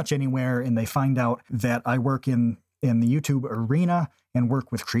pretty much anywhere, and they find out that I work in the YouTube arena and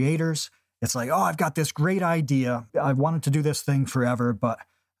work with creators. It's like, I've got this great idea. I've wanted to do this thing forever, but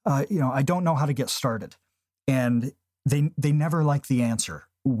I don't know how to get started. And they never like the answer,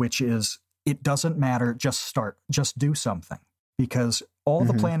 which is, it doesn't matter. Just start. Just do something, because all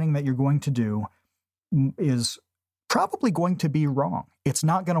the planning that you're going to do is probably going to be wrong. It's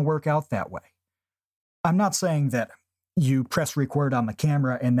not going to work out that way. I'm not saying that you press record on the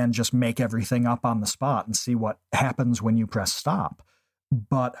camera and then just make everything up on the spot and see what happens when you press stop.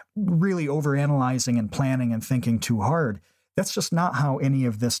 But really overanalyzing and planning and thinking too hard, that's just not how any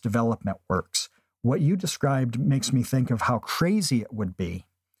of this development works. What you described makes me think of how crazy it would be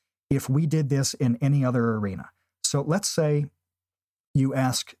if we did this in any other arena. So let's say you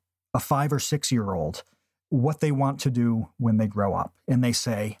ask a 5 or 6 year old what they want to do when they grow up, and they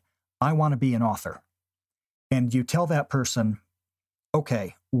say, I want to be an author. And you tell that person,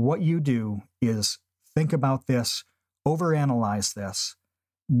 okay, what you do is think about this, overanalyze this,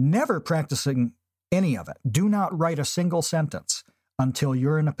 never practicing any of it. Do not write a single sentence until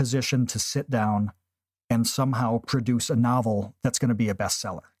you're in a position to sit down and somehow produce a novel that's going to be a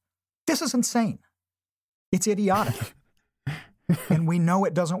bestseller. This is insane. It's idiotic. And we know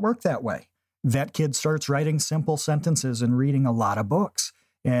it doesn't work that way. That kid starts writing simple sentences and reading a lot of books.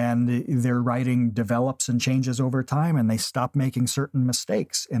 And their writing develops and changes over time, and they stop making certain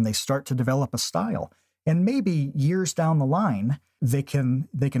mistakes, and they start to develop a style. And maybe years down the line, they can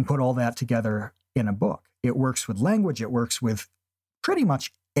put all that together in a book. It works with language. It works with pretty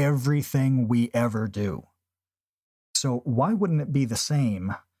much everything we ever do. So why wouldn't it be the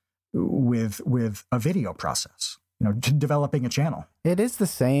same with a video process? Developing a channel. It is the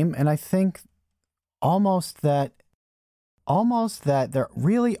same, and I think almost that there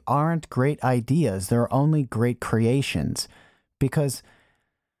really aren't great ideas. There are only great creations, because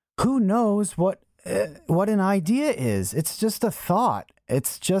who knows what an idea is? It's just a thought.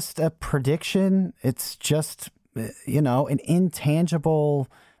 It's just a prediction. It's just, an intangible,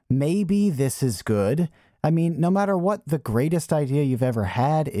 maybe this is good. I mean, no matter what the greatest idea you've ever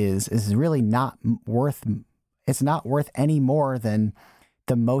had is really not worth, it's not worth any more than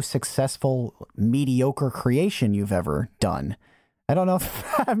the most successful mediocre creation you've ever done. I don't know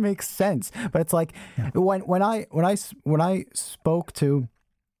if that makes sense, but it's like when I spoke to,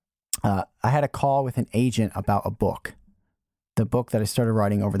 I had a call with an agent about a book, the book that I started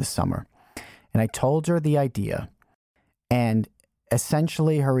writing over the summer, and I told her the idea, and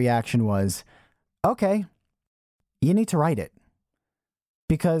essentially her reaction was, okay, you need to write it,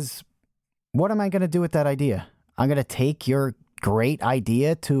 because what am I going to do with that idea? I'm going to take your great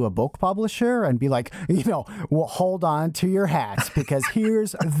idea to a book publisher and be like, well, hold on to your hats because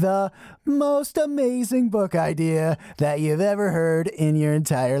here's the most amazing book idea that you've ever heard in your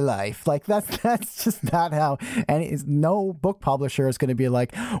entire life. Like that's just not how, and no book publisher is going to be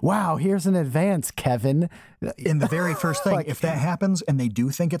like, wow, here's an advance, Kevin. In the very first thing, if that happens and they do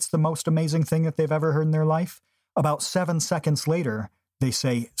think it's the most amazing thing that they've ever heard in their life, about 7 seconds later, they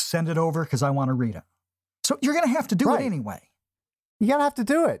say, send it over because I want to read it. So you're going to have to do it anyway. You gotta have to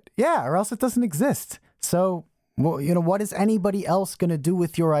do it. Yeah, or else it doesn't exist. So, what is anybody else going to do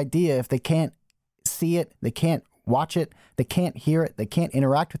with your idea if they can't see it, they can't watch it, they can't hear it, they can't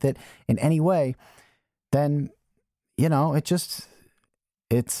interact with it in any way? Then, it's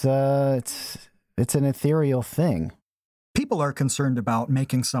an ethereal thing. People are concerned about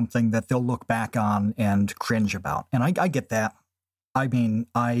making something that they'll look back on and cringe about. And I get that. I mean,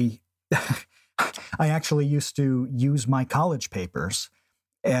 I actually used to use my college papers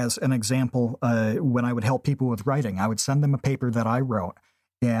as an example when I would help people with writing. I would send them a paper that I wrote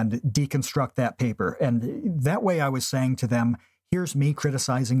and deconstruct that paper. And that way I was saying to them, here's me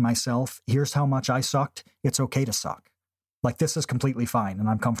criticizing myself. Here's how much I sucked. It's okay to suck. Like, this is completely fine, and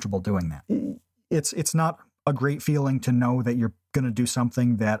I'm comfortable doing that. It's not a great feeling to know that you're going to do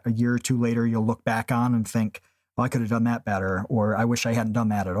something that a year or two later you'll look back on and think, oh, I could have done that better, or I wish I hadn't done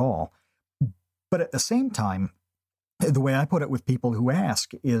that at all. But at the same time, the way I put it with people who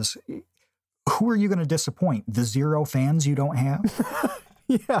ask is, who are you going to disappoint? The 0 fans you don't have?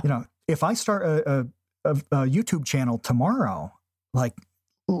 Yeah. If I start a YouTube channel tomorrow, like,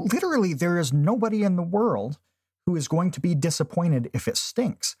 literally there is nobody in the world who is going to be disappointed if it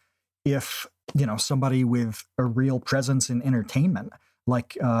stinks. If, somebody with a real presence in entertainment,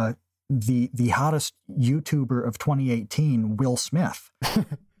 like the hottest YouTuber of 2018, Will Smith,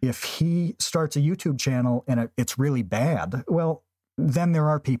 if he starts a YouTube channel and it's really bad, well, then there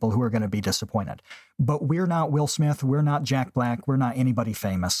are people who are going to be disappointed. But we're not Will Smith. We're not Jack Black. We're not anybody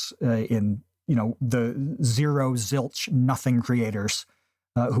famous in, the 0, zilch, nothing creators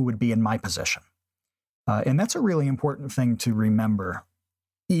who would be in my position. And that's a really important thing to remember.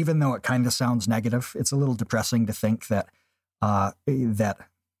 Even though it kind of sounds negative, it's a little depressing to think that that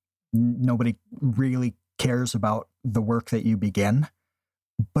nobody really cares about the work that you begin.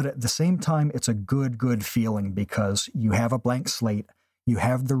 But at the same time, it's a good feeling because you have a blank slate. You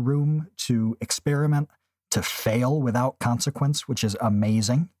have the room to experiment, to fail without consequence, which is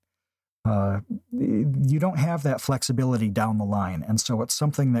amazing. You don't have that flexibility down the line. And so it's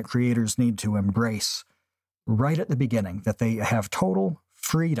something that creators need to embrace right at the beginning, that they have total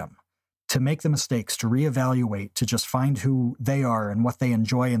freedom to make the mistakes, to reevaluate, to just find who they are and what they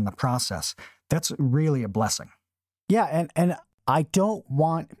enjoy in the process. That's really a blessing. Yeah, and I don't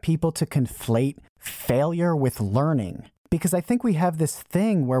want people to conflate failure with learning, because I think we have this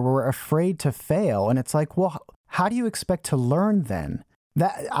thing where we're afraid to fail, and it's like, well, how do you expect to learn then?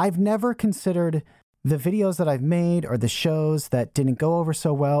 That I've never considered the videos that I've made or the shows that didn't go over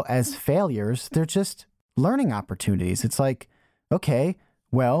so well as failures. They're just learning opportunities. It's like, okay,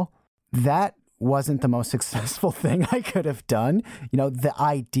 well, that wasn't the most successful thing I could have done. The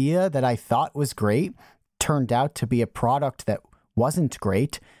idea that I thought was great turned out to be a product that wasn't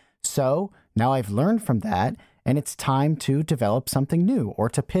great. So now I've learned from that, and it's time to develop something new, or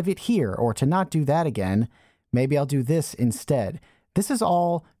to pivot here, or to not do that again. Maybe I'll do this instead. This is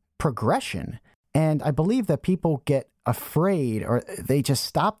all progression. And I believe that people get afraid, or they just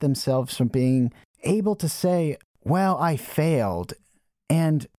stop themselves from being able to say, well, I failed.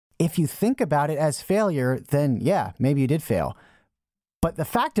 And if you think about it as failure, then yeah, maybe you did fail. But the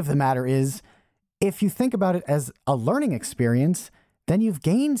fact of the matter is, if you think about it as a learning experience, then you've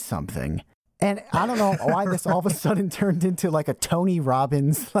gained something. And I don't know why this all of a sudden turned into like a Tony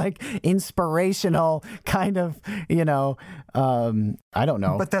Robbins, like inspirational kind of, I don't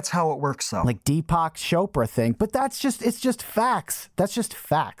know. But that's how it works, though. Like Deepak Chopra thing. But it's just facts. That's just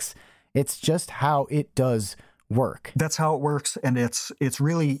facts. It's just how it does work. That's how it works. And it's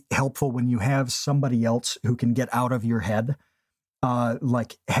really helpful when you have somebody else who can get out of your head.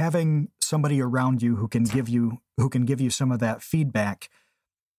 Like having somebody around you who can give you some of that feedback.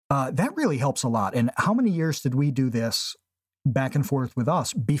 That really helps a lot. And how many years did we do this back and forth with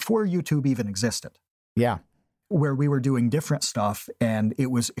us before YouTube even existed? Yeah. Where we were doing different stuff, and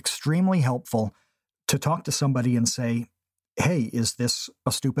it was extremely helpful to talk to somebody and say, hey, is this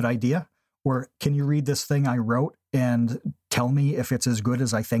a stupid idea? Or can you read this thing I wrote and tell me if it's as good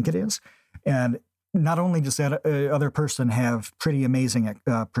as I think it is? And not only does that other person have pretty amazing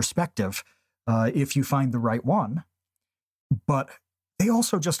perspective if you find the right one, but they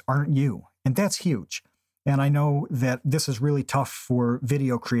also just aren't you. And that's huge. And I know that this is really tough for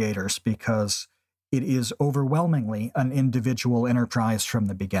video creators because it is overwhelmingly an individual enterprise from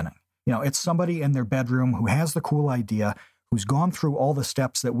the beginning. You know, it's somebody in their bedroom who has the cool idea, who's gone through all the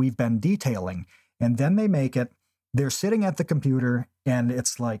steps that we've been detailing, and then they make it. They're sitting at the computer, and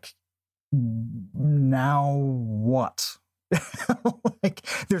it's like, now what? Like,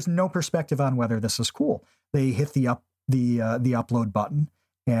 there's no perspective on whether this is cool. They hit the upload button,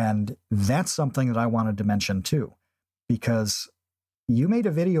 and that's something that I wanted to mention too, because you made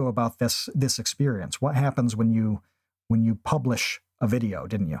a video about this experience. What happens when you publish a video,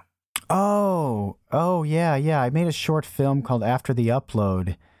 didn't you? Oh, yeah. I made a short film called After the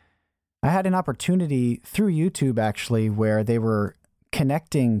Upload. I had an opportunity through YouTube, actually, where they were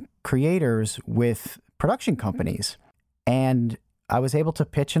connecting creators with production companies. And I was able to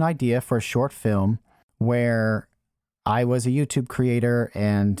pitch an idea for a short film where I was a YouTube creator,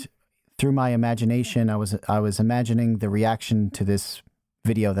 and through my imagination, I was imagining the reaction to this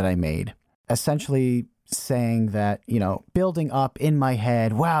video that I made. Essentially saying that, you know, building up in my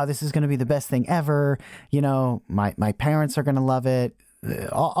head, wow, this is going to be the best thing ever. You know, my parents are going to love it.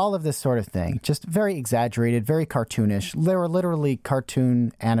 All of this sort of thing. Just very exaggerated, very cartoonish. There were literally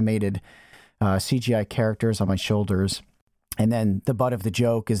cartoon animated CGI characters on my shoulders. And then the butt of the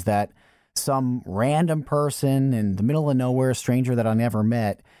joke is that some random person in the middle of nowhere, a stranger that I never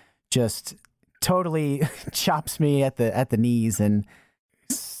met, just totally chops me at the knees and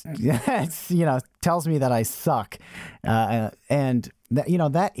tells me that I suck. And that, you know,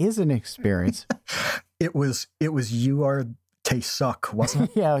 that is an experience. It was you are to suck,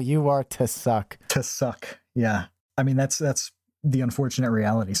 wasn't it? Yeah, you are to suck. To suck. Yeah. I mean, that's the unfortunate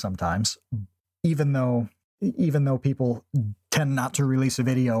reality sometimes. Even though people tend not to release a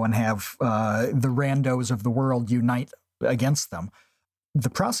video and have the randos of the world unite against them, the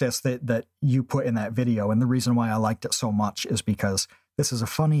process that you put in that video, and the reason why I liked it so much, is because this is a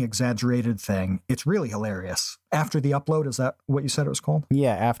funny, exaggerated thing. It's really hilarious. After the Upload, is that what you said it was called?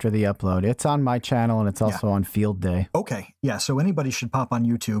 Yeah, After the Upload. It's on my channel, and it's also on Field Day. Okay. Yeah, so anybody should pop on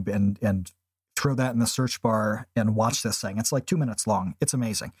YouTube and throw that in the search bar and watch this thing. It's like 2 minutes long. It's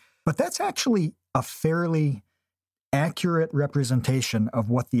amazing. But that's actually a fairly accurate representation of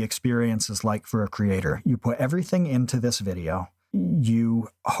what the experience is like for a creator. You put everything into this video. You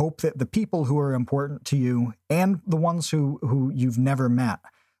hope that the people who are important to you and the ones who you've never met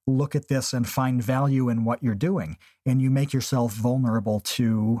look at this and find value in what you're doing. And you make yourself vulnerable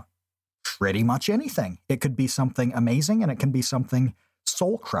to pretty much anything. It could be something amazing, and it can be something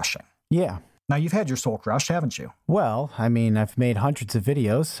soul-crushing. Yeah. Now, you've had your soul crushed, haven't you? Well, I mean, I've made hundreds of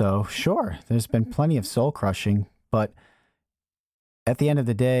videos, so sure, there's been plenty of soul-crushing. But at the end of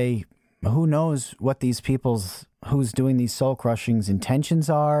the day, who knows what these people's who's doing these soul crushing's intentions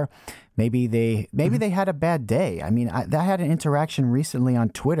are? Maybe they had a bad day. I mean, I had an interaction recently on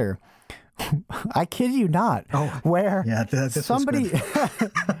Twitter. I kid you not. Where somebody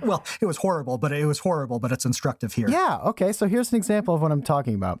well, it was horrible, but it's instructive here. Yeah. Okay. So here's an example of what I'm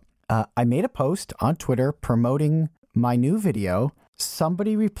talking about. I made a post on Twitter promoting my new video.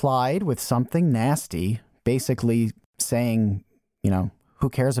 Somebody replied with something nasty, basically saying, you know, who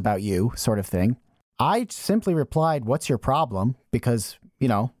cares about you, sort of thing. I simply replied, what's your problem? Because, you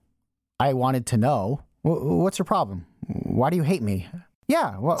know, I wanted to know, what's your problem? Why do you hate me?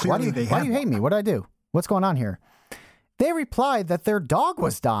 Yeah, why do you hate me? What did I do? What's going on here? They replied that their dog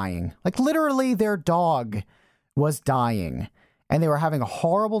was dying. Like, literally, their dog was dying. And they were having a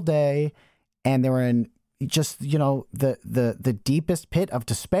horrible day, and they were in just, you know, the deepest pit of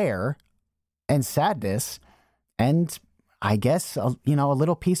despair and sadness. And I guess, you know, a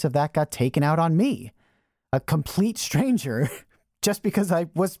little piece of that got taken out on me, a complete stranger, just because I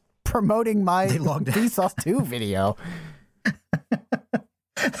was promoting my Vsauce 2 video.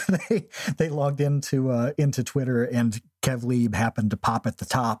 They logged into Twitter, and Kev Lieb happened to pop at the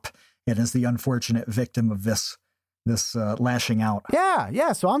top and is the unfortunate victim of this lashing out.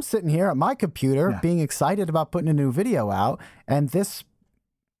 Yeah. So I'm sitting here at my computer being excited about putting a new video out, and this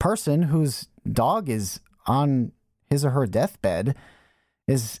person whose dog is on his or her deathbed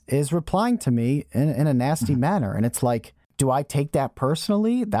is replying to me in a nasty manner. And it's like, do I take that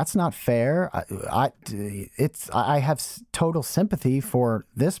personally? That's not fair. I have total sympathy for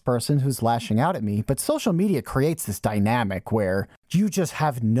this person who's lashing out at me, but social media creates this dynamic where you just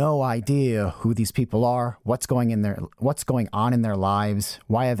have no idea who these people are, what's going on in their lives,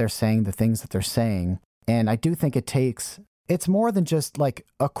 why they're saying the things that they're saying. And I do think it's more than just like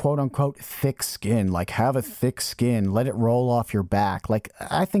a quote unquote thick skin, like have a thick skin, let it roll off your back. Like,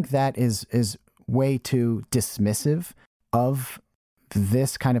 I think that is way too dismissive of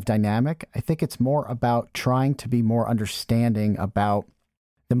this kind of dynamic. I think it's more about trying to be more understanding about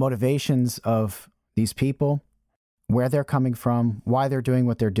the motivations of these people, where they're coming from, why they're doing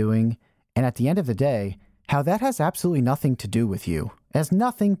what they're doing, and at the end of the day, how that has absolutely nothing to do with you. It has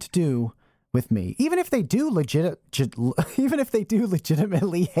nothing to do with me. Even if they do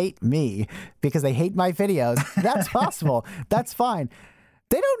legitimately hate me because they hate my videos, that's possible. That's fine.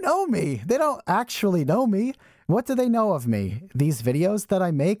 They don't know me. They don't actually know me. What do they know of me? These videos that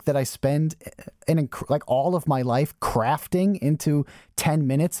I make, that I spend like all of my life crafting into 10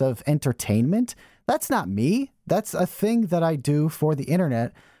 minutes of entertainment, that's not me. That's a thing that I do for the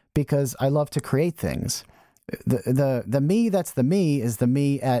internet because I love to create things. The me that's the me is the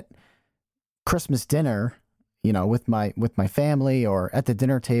me at Christmas dinner, with my family, or at the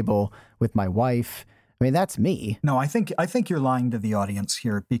dinner table with my wife. I mean, that's me. No, I think you're lying to the audience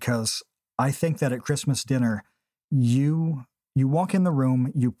here, because I think that at Christmas dinner, you walk in the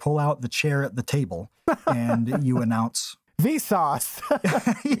room, you pull out the chair at the table, and you announce Vsauce.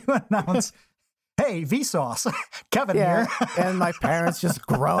 You announce, "Hey, Vsauce, Kevin here." And my parents just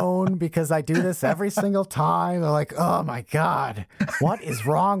groan because I do this every single time. They're like, "Oh my God, what is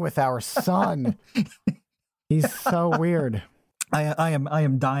wrong with our son? He's so weird." I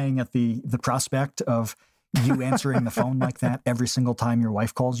am dying at the prospect of you answering the phone like that every single time your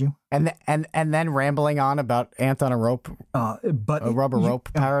wife calls you, and then rambling on about ant on a rope, rubber rope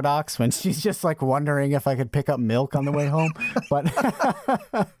paradox, when she's just like wondering if I could pick up milk on the way home. But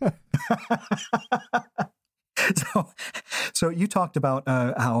so you talked about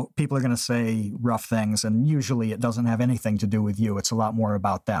how people are going to say rough things, and usually it doesn't have anything to do with you. It's a lot more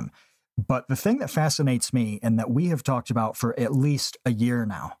about them. But the thing that fascinates me, and that we have talked about for at least a year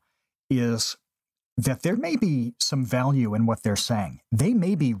now, is that there may be some value in what they're saying. They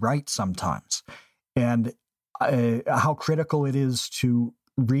may be right sometimes. And how critical it is to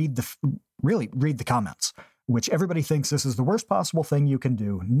read the comments, which everybody thinks this is the worst possible thing you can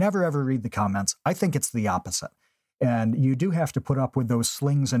do. Never, ever read the comments. I think it's the opposite. And you do have to put up with those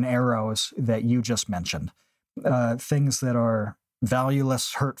slings and arrows that you just mentioned, things that are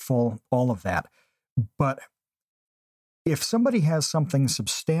valueless, hurtful, all of that. But if somebody has something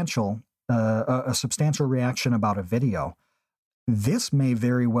substantial, a substantial reaction about a video, this may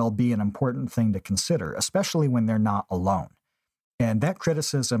very well be an important thing to consider, especially when they're not alone. And that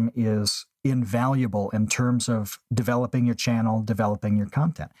criticism is invaluable in terms of developing your channel, developing your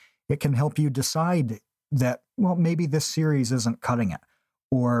content. It can help you decide that, well, maybe this series isn't cutting it,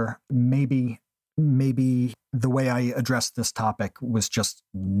 or maybe the way I addressed this topic was just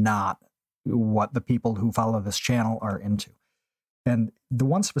not what the people who follow this channel are into. And the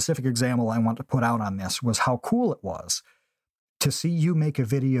one specific example I want to put out on this was how cool it was to see you make a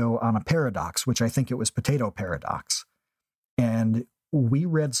video on a paradox, which I think it was potato paradox. And we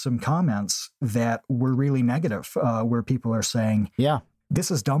read some comments that were really negative, where people are saying, "Yeah, this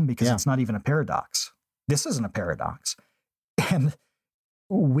is dumb because it's not even a paradox. This isn't a paradox." And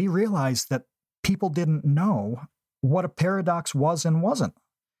we realized that people didn't know what a paradox was and wasn't.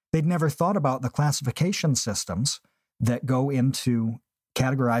 They'd never thought about the classification systems that go into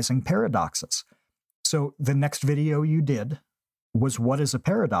categorizing paradoxes. So the next video you did was "What is a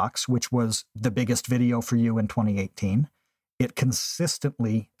Paradox?", which was the biggest video for you in 2018. It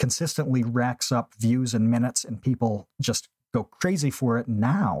consistently racks up views and minutes, and people just go crazy for it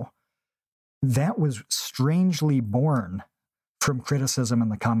now. That was strangely born from criticism in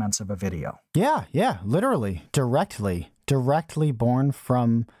the comments of a video. Yeah, literally, directly born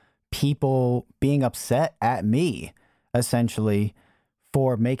from people being upset at me, essentially,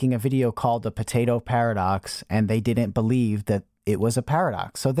 for making a video called The Potato Paradox, and they didn't believe that it was a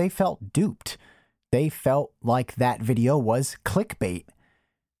paradox. So they felt duped. They felt like that video was clickbait.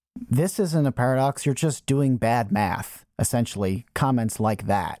 This isn't a paradox. You're just doing bad math, essentially, comments like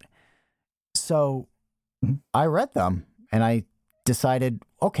that. So I read them and I decided,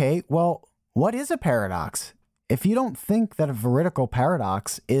 okay, well, what is a paradox? If you don't think that a veridical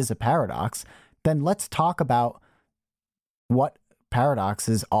paradox is a paradox, then let's talk about what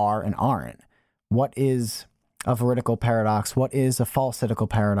paradoxes are and aren't. What is a veridical paradox? What is a falsitical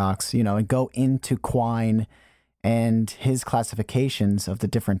paradox? And go into Quine and his classifications of the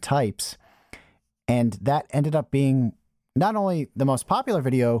different types. And that ended up being not only the most popular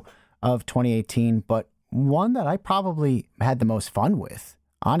video of 2018, but one that I probably had the most fun with,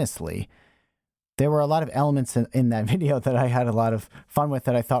 honestly. There were a lot of elements in that video that I had a lot of fun with,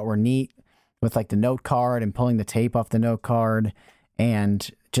 that I thought were neat, with like the note card and pulling the tape off the note card, and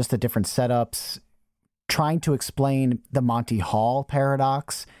just the different setups, trying to explain the Monty Hall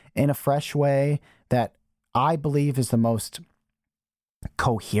paradox in a fresh way that I believe is the most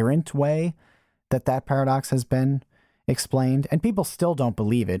coherent way that paradox has been explained, and people still don't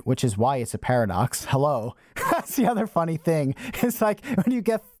believe it, which is why it's a paradox. Hello. That's the other funny thing. It's like when you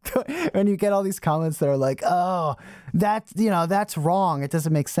get all these comments that are like, oh, that's wrong, it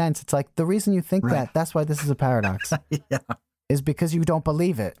doesn't make sense. It's like, the reason you think that's why this is a paradox. Yeah. Is because you don't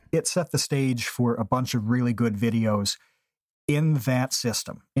believe it. It set the stage for a bunch of really good videos in that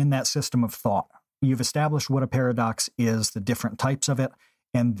system of thought. You've established what a paradox is, the different types of it,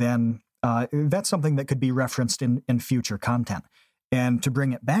 and then that's something that could be referenced in future content. And to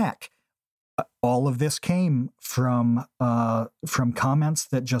bring it back, all of this came from comments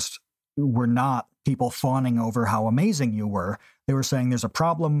that just were not people fawning over how amazing you were. They were saying there's a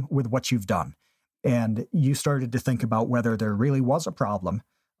problem with what you've done. And you started to think about whether there really was a problem.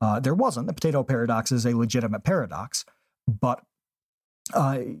 There wasn't. The potato paradox is a legitimate paradox, but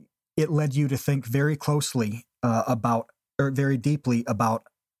it led you to think very closely very deeply about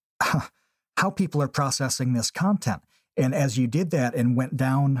how people are processing this content. And as you did that and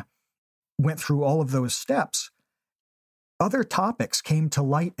went through all of those steps, other topics came to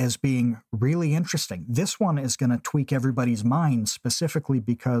light as being really interesting. This one is going to tweak everybody's mind specifically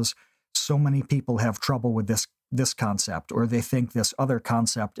because so many people have trouble with this concept, or they think this other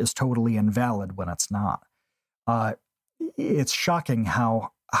concept is totally invalid when it's not. It's shocking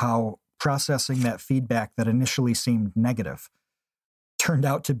how processing that feedback that initially seemed negative turned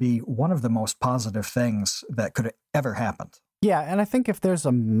out to be one of the most positive things that could have ever happened. Yeah, and I think if there's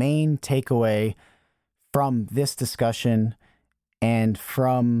a main takeaway from this discussion and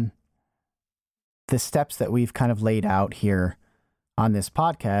from the steps that we've kind of laid out here on this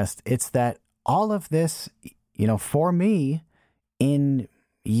podcast, it's that all of this, for me, in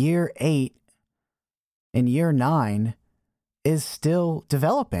year 8, in year 9, is still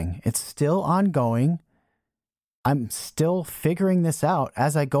developing. It's still ongoing. I'm still figuring this out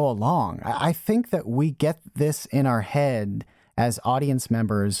as I go along. I think that we get this in our head as audience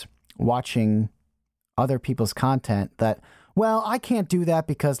members watching other people's content that, well, I can't do that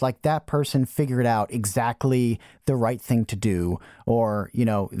because that person figured out exactly the right thing to do, or,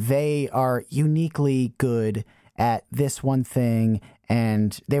 they are uniquely good at this one thing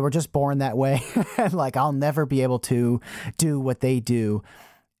and they were just born that way. And I'll never be able to do what they do.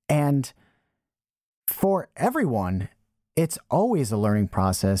 And for everyone, it's always a learning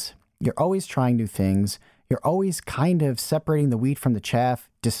process. You're always trying new things. You're always kind of separating the wheat from the chaff,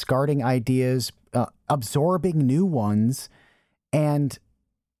 discarding ideas, absorbing new ones. And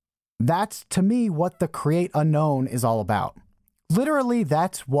that's, to me, what the Create Unknown is all about. Literally,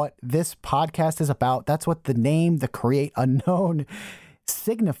 that's what this podcast is about. That's what the name, the Create Unknown,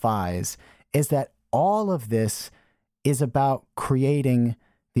 signifies, is that all of this is about creating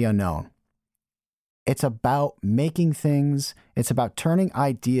the unknown. It's about making things. It's about turning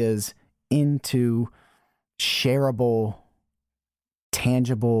ideas into shareable,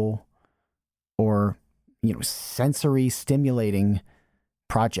 tangible, or, sensory stimulating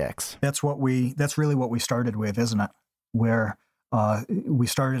projects. That's really what we started with, isn't it? Where we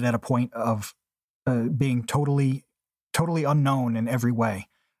started at a point of being totally unknown in every way.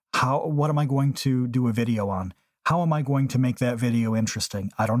 What am I going to do a video on? How am I going to make that video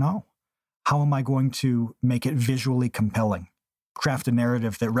interesting? I don't know. How am I going to make it visually compelling? Craft a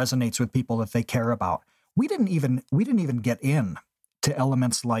narrative that resonates with people that they care about. We didn't even get in to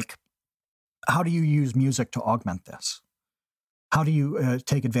elements like, how do you use music to augment this? How do you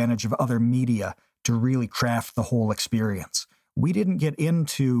take advantage of other media to really craft the whole experience? We didn't get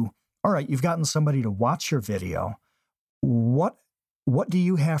into, all right, you've gotten somebody to watch your video. What do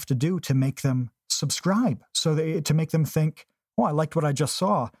you have to do to make them subscribe? To make them think, oh, I liked what I just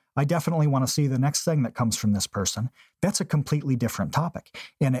saw. I definitely want to see the next thing that comes from this person. That's a completely different topic.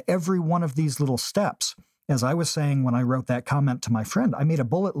 And every one of these little steps, as I was saying when I wrote that comment to my friend, I made a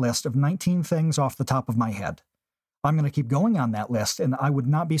bullet list of 19 things off the top of my head. I'm going to keep going on that list, and I would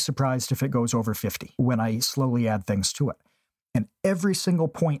not be surprised if it goes over 50 when I slowly add things to it. And every single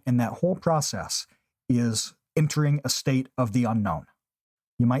point in that whole process is entering a state of the unknown.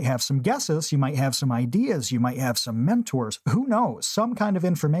 You might have some guesses, you might have some ideas, you might have some mentors, who knows, some kind of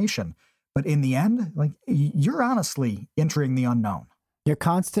information. But in the end, you're honestly entering the unknown. You're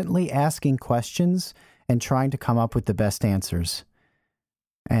constantly asking questions and trying to come up with the best answers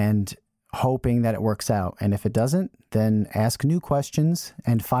and hoping that it works out. And if it doesn't, then ask new questions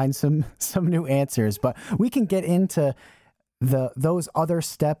and find some new answers. But we can get into those other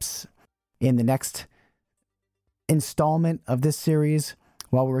steps in the next installment of this series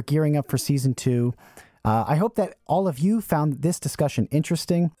while we're gearing up for season 2. I hope that all of you found this discussion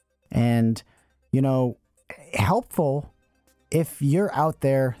interesting and, helpful if you're out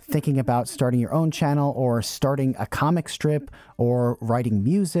there thinking about starting your own channel or starting a comic strip or writing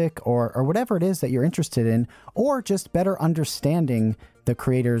music or whatever it is that you're interested in, or just better understanding the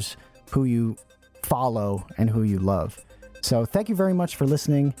creators who you follow and who you love. So thank you very much for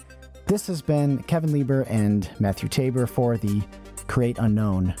listening. This has been Kevin Lieber and Matthew Tabor for the Create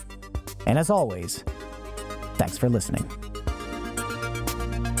Unknown. And as always, thanks for listening.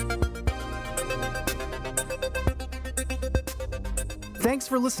 Thanks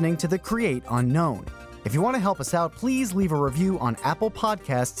for listening to the Create Unknown. If you want to help us out, please leave a review on Apple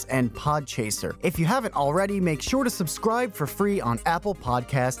Podcasts and Podchaser. If you haven't already, make sure to subscribe for free on Apple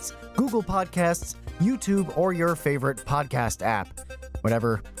Podcasts, Google Podcasts, YouTube, or your favorite podcast app.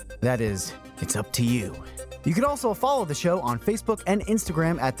 Whatever that is, it's up to you. You can also follow the show on Facebook and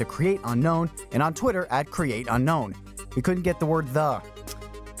Instagram at The Create Unknown and on Twitter at Create Unknown. We couldn't get the word the.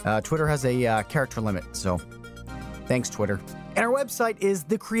 Twitter has a character limit, so thanks, Twitter. And our website is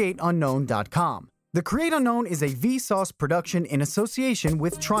thecreateunknown.com. The Create Unknown is a Vsauce production in association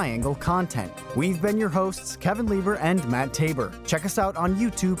with Triangle Content. We've been your hosts, Kevin Lieber and Matt Tabor. Check us out on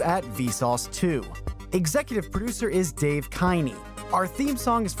YouTube at Vsauce2. Executive producer is Dave Kiney. Our theme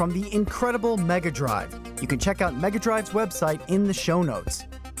song is from the incredible Mega Drive. You can check out Mega Drive's website in the show notes.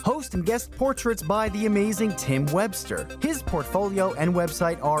 Host and guest portraits by the amazing Tim Webster. His portfolio and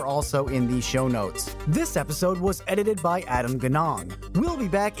website are also in the show notes. This episode was edited by Adam Ganong. We'll be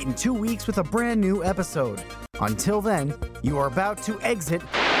back in 2 weeks with a brand new episode. Until then, you are about to exit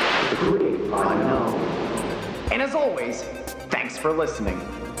the Create Unknown. And as always, thanks for listening.